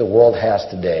choices that the world has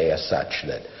today are such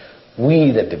that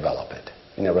we that develop it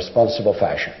in a responsible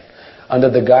fashion, under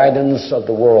the guidance of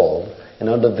the world and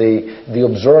under the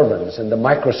observance and the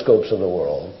microscopes of the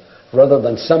world, rather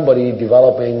than somebody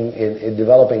developing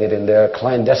it in their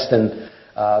clandestine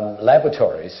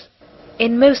laboratories.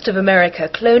 In most of America,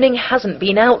 cloning hasn't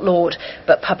been outlawed,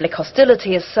 but public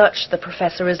hostility is such the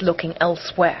professor is looking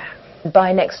elsewhere.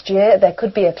 By next year, there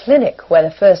could be a clinic where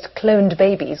the first cloned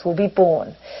babies will be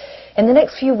born. In the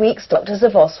next few weeks, Dr.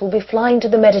 Zavos will be flying to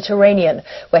the Mediterranean,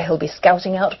 where he'll be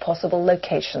scouting out possible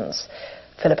locations.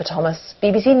 Philippa Thomas,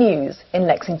 BBC News in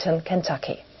Lexington,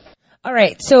 Kentucky. All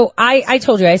right. So I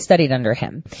told you I studied under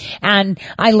him and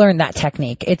I learned that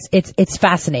technique. It's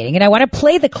fascinating. And I want to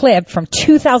play the clip from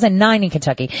 2009 in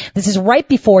Kentucky. This is right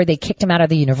before they kicked him out of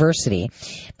the university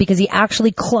because he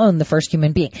actually cloned the first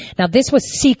human being. Now this was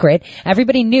secret.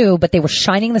 Everybody knew, but they were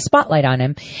shining the spotlight on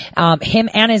him. Him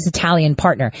and his Italian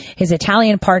partner. His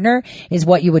Italian partner is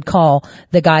what you would call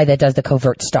the guy that does the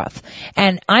covert stuff.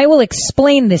 And I will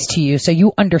explain this to you so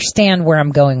you understand where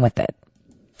I'm going with it.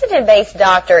 A Washington-based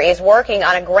doctor is working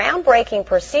on a groundbreaking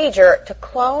procedure to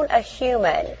clone a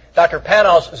human. Dr.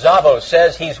 Panos Zavos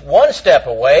says he's one step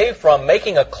away from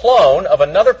making a clone of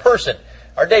another person.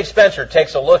 Our Dave Spencer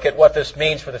takes a look at what this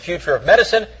means for the future of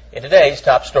medicine in today's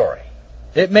top story.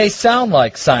 It may sound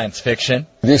like science fiction.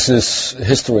 This is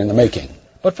history in the making.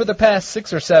 But for the past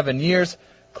 6 or 7 years,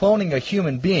 cloning a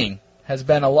human being has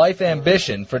been a life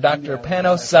ambition for Dr.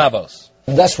 Panos Zavos.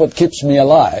 That's what keeps me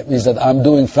alive, is that I'm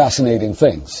doing fascinating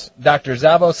things. Dr.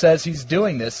 Zavos says he's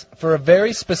doing this for a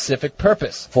very specific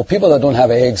purpose. For people that don't have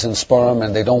eggs and sperm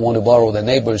and they don't want to borrow their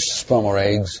neighbor's sperm or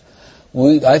eggs,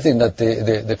 I think that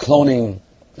the cloning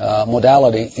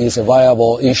modality is a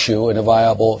viable issue and a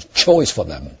viable choice for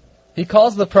them. He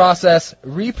calls the process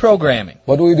reprogramming.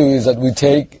 What we do is that we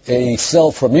take a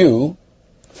cell from you,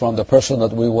 from the person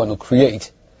that we want to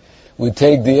create. We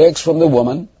take the eggs from the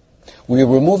woman, We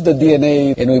remove the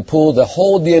DNA and we pull the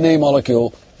whole DNA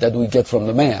molecule that we get from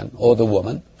the man or the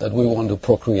woman that we want to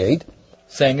procreate.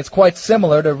 Saying it's quite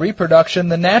similar to reproduction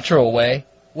the natural way,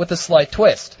 with a slight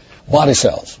twist. Body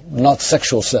cells, not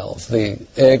sexual cells, the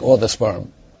egg or the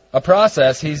sperm. A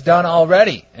process he's done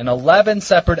already in 11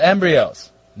 separate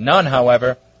embryos. None,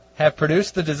 however, have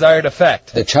produced the desired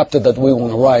effect. The chapter that we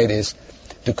want to write is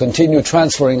to continue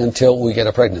transferring until we get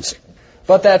a pregnancy.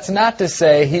 But that's not to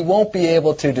say he won't be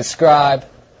able to describe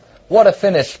what a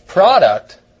finished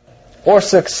product or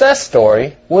success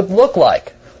story would look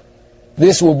like.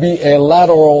 This will be a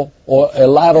lateral or a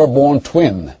ladder-born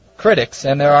twin. Critics,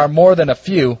 and there are more than a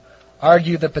few,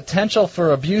 argue the potential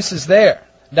for abuse is there.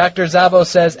 Dr. Szabo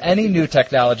says any new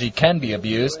technology can be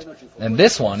abused, and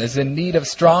this one is in need of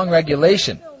strong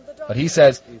regulation. But he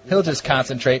says he'll just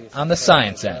concentrate on the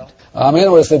science end. I'm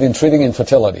interested in treating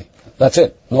infertility. That's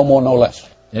it. No more, no less.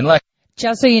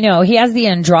 Just so you know, he has the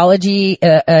Andrology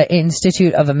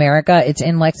Institute of America. It's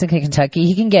in Lexington, Kentucky.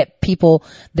 He can get people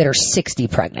that are 60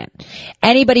 pregnant.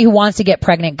 Anybody who wants to get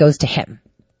pregnant goes to him.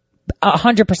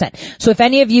 100%. So if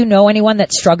any of you know anyone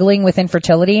that's struggling with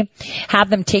infertility, have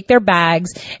them take their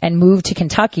bags and move to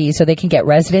Kentucky so they can get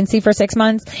residency for 6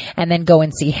 months and then go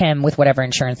and see him with whatever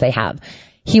insurance they have.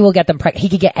 He will get them pregnant. He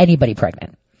could get anybody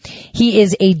pregnant. He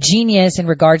is a genius in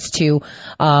regards to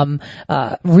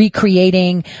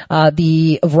recreating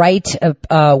the right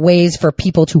ways for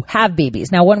people to have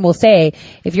babies. Now, one will say,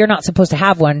 if you're not supposed to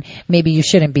have one, maybe you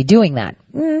shouldn't be doing that.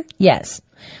 Yes.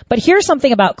 But here's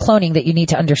something about cloning that you need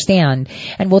to understand,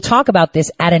 and we'll talk about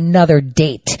this at another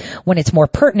date when it's more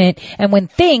pertinent and when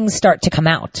things start to come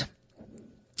out.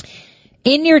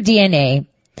 In your DNA,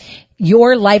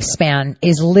 your lifespan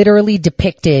is literally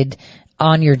depicted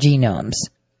on your genomes.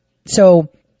 So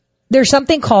there's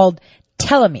something called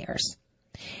telomeres.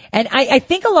 And I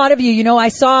think a lot of you, I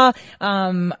saw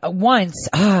once,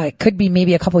 it could be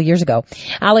maybe a couple of years ago,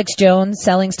 Alex Jones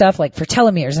selling stuff like for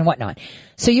telomeres and whatnot.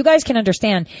 So you guys can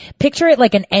understand, picture it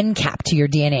like an end cap to your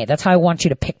DNA. That's how I want you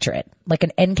to picture it, like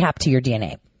an end cap to your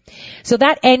DNA. So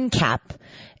that end cap,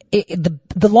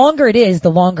 the longer it is,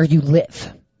 the longer you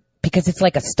live. Because it's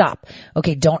like a stop.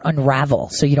 Okay, don't unravel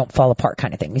so you don't fall apart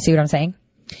kind of thing. You see what I'm saying?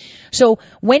 So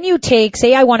when you take,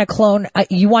 say I want to clone,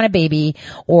 you want a baby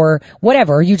or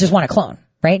whatever, you just want to clone,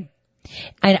 right?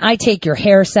 And I take your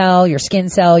hair cell, your skin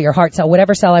cell, your heart cell,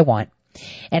 whatever cell I want.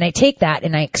 And I take that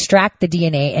and I extract the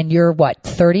DNA and you're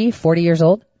 30, 40 years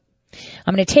old?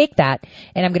 I'm going to take that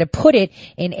and I'm going to put it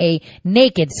in a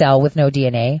naked cell with no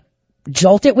DNA,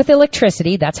 jolt it with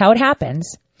electricity, that's how it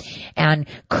happens, and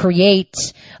create,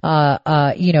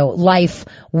 life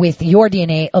with your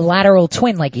DNA, a lateral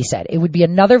twin, like he said. It would be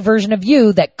another version of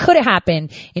you that could have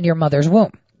happened in your mother's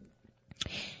womb.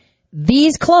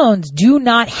 These clones do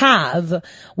not have,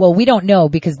 well, we don't know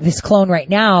because this clone right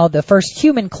now, the first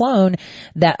human clone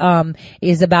that,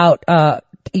 is about,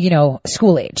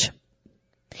 school age.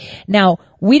 Now,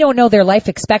 we don't know their life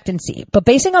expectancy, but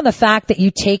basing on the fact that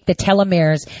you take the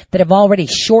telomeres that have already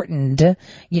shortened,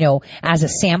 as a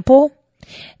sample,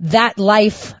 that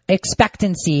life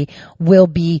expectancy will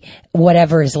be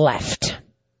whatever is left.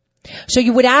 So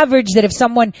you would average that if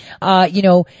someone,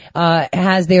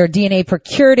 has their DNA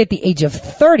procured at the age of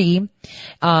 30,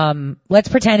 let's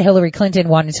pretend Hillary Clinton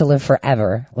wanted to live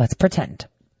forever. Let's pretend.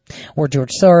 Or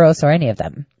George Soros or any of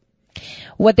them.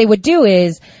 What they would do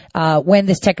is, when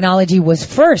this technology was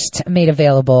first made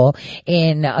available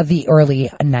in the early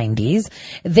 90s,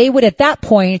 they would at that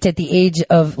point, at the age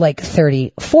of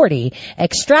 30, 40,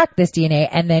 extract this DNA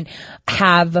and then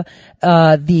have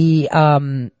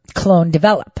the clone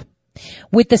develop.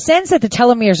 With the sense that the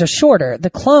telomeres are shorter, the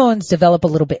clones develop a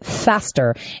little bit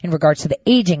faster in regards to the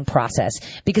aging process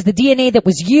because the DNA that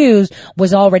was used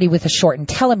was already with a shortened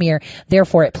telomere,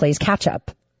 therefore it plays catch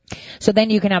up. So then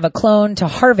you can have a clone to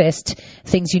harvest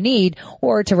things you need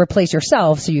or to replace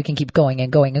yourself so you can keep going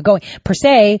and going and going. Per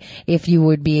se, if you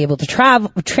would be able to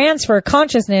transfer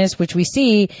consciousness, which we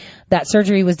see that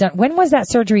surgery was done. When was that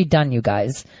surgery done, you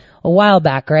guys? A while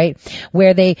back, right?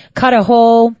 Where they cut a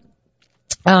hole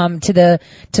to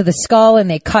the skull and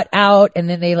they cut out and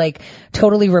then they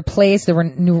totally replace the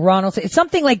neuronal. It's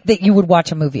something like that you would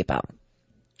watch a movie about.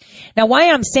 Now,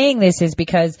 why I'm saying this is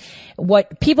because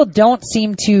what people don't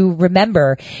seem to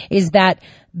remember is that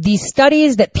the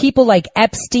studies that people like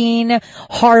Epstein,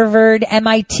 Harvard,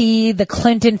 MIT, the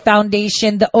Clinton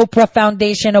Foundation, the Oprah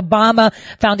Foundation, Obama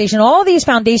Foundation, all these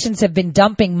foundations have been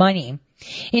dumping money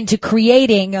into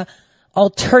creating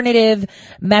alternative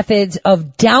methods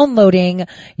of downloading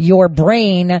your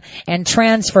brain and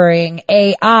transferring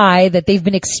AI, that they've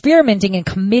been experimenting and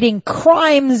committing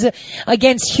crimes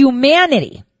against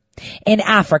humanity. in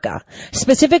Africa,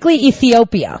 specifically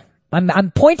Ethiopia.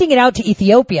 I'm pointing it out to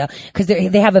Ethiopia because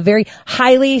they have a very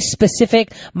highly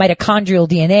specific mitochondrial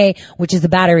DNA, which is the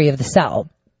battery of the cell.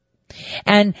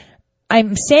 And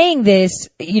I'm saying this,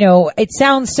 it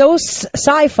sounds so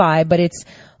sci-fi, but it's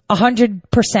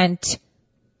 100%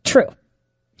 true.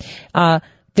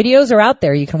 Videos are out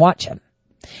there. You can watch them.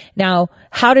 Now,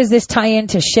 how does this tie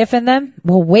into Schiff and them?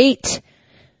 Well, wait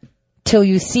till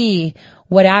you see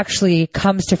what actually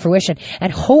comes to fruition.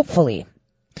 And hopefully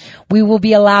we will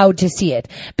be allowed to see it.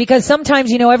 Because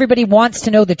sometimes, everybody wants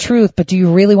to know the truth, but do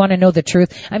you really want to know the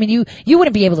truth? I mean, you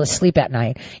wouldn't be able to sleep at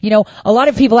night. A lot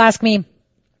of people ask me,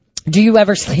 do you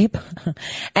ever sleep?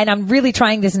 And I'm really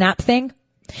trying this nap thing.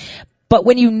 But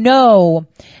when you know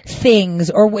things,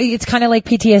 or it's kind of like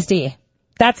PTSD.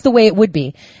 That's the way it would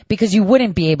be, because you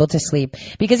wouldn't be able to sleep.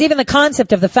 Because even the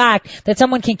concept of the fact that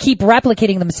someone can keep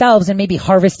replicating themselves and maybe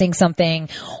harvesting something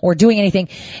or doing anything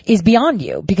is beyond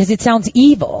you, because it sounds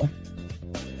evil.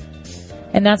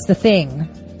 And that's the thing.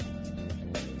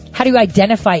 How do you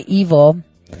identify evil?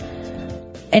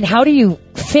 And how do you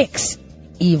fix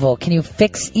evil? Can you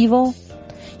fix evil?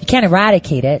 You can't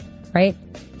eradicate it, right?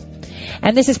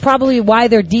 And this is probably why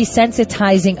they're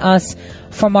desensitizing us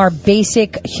from our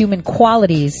basic human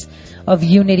qualities of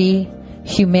unity,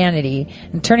 humanity,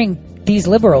 and turning these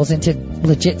liberals into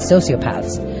legit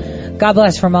sociopaths. God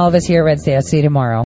bless from all of us here at Red State. I'll see you tomorrow.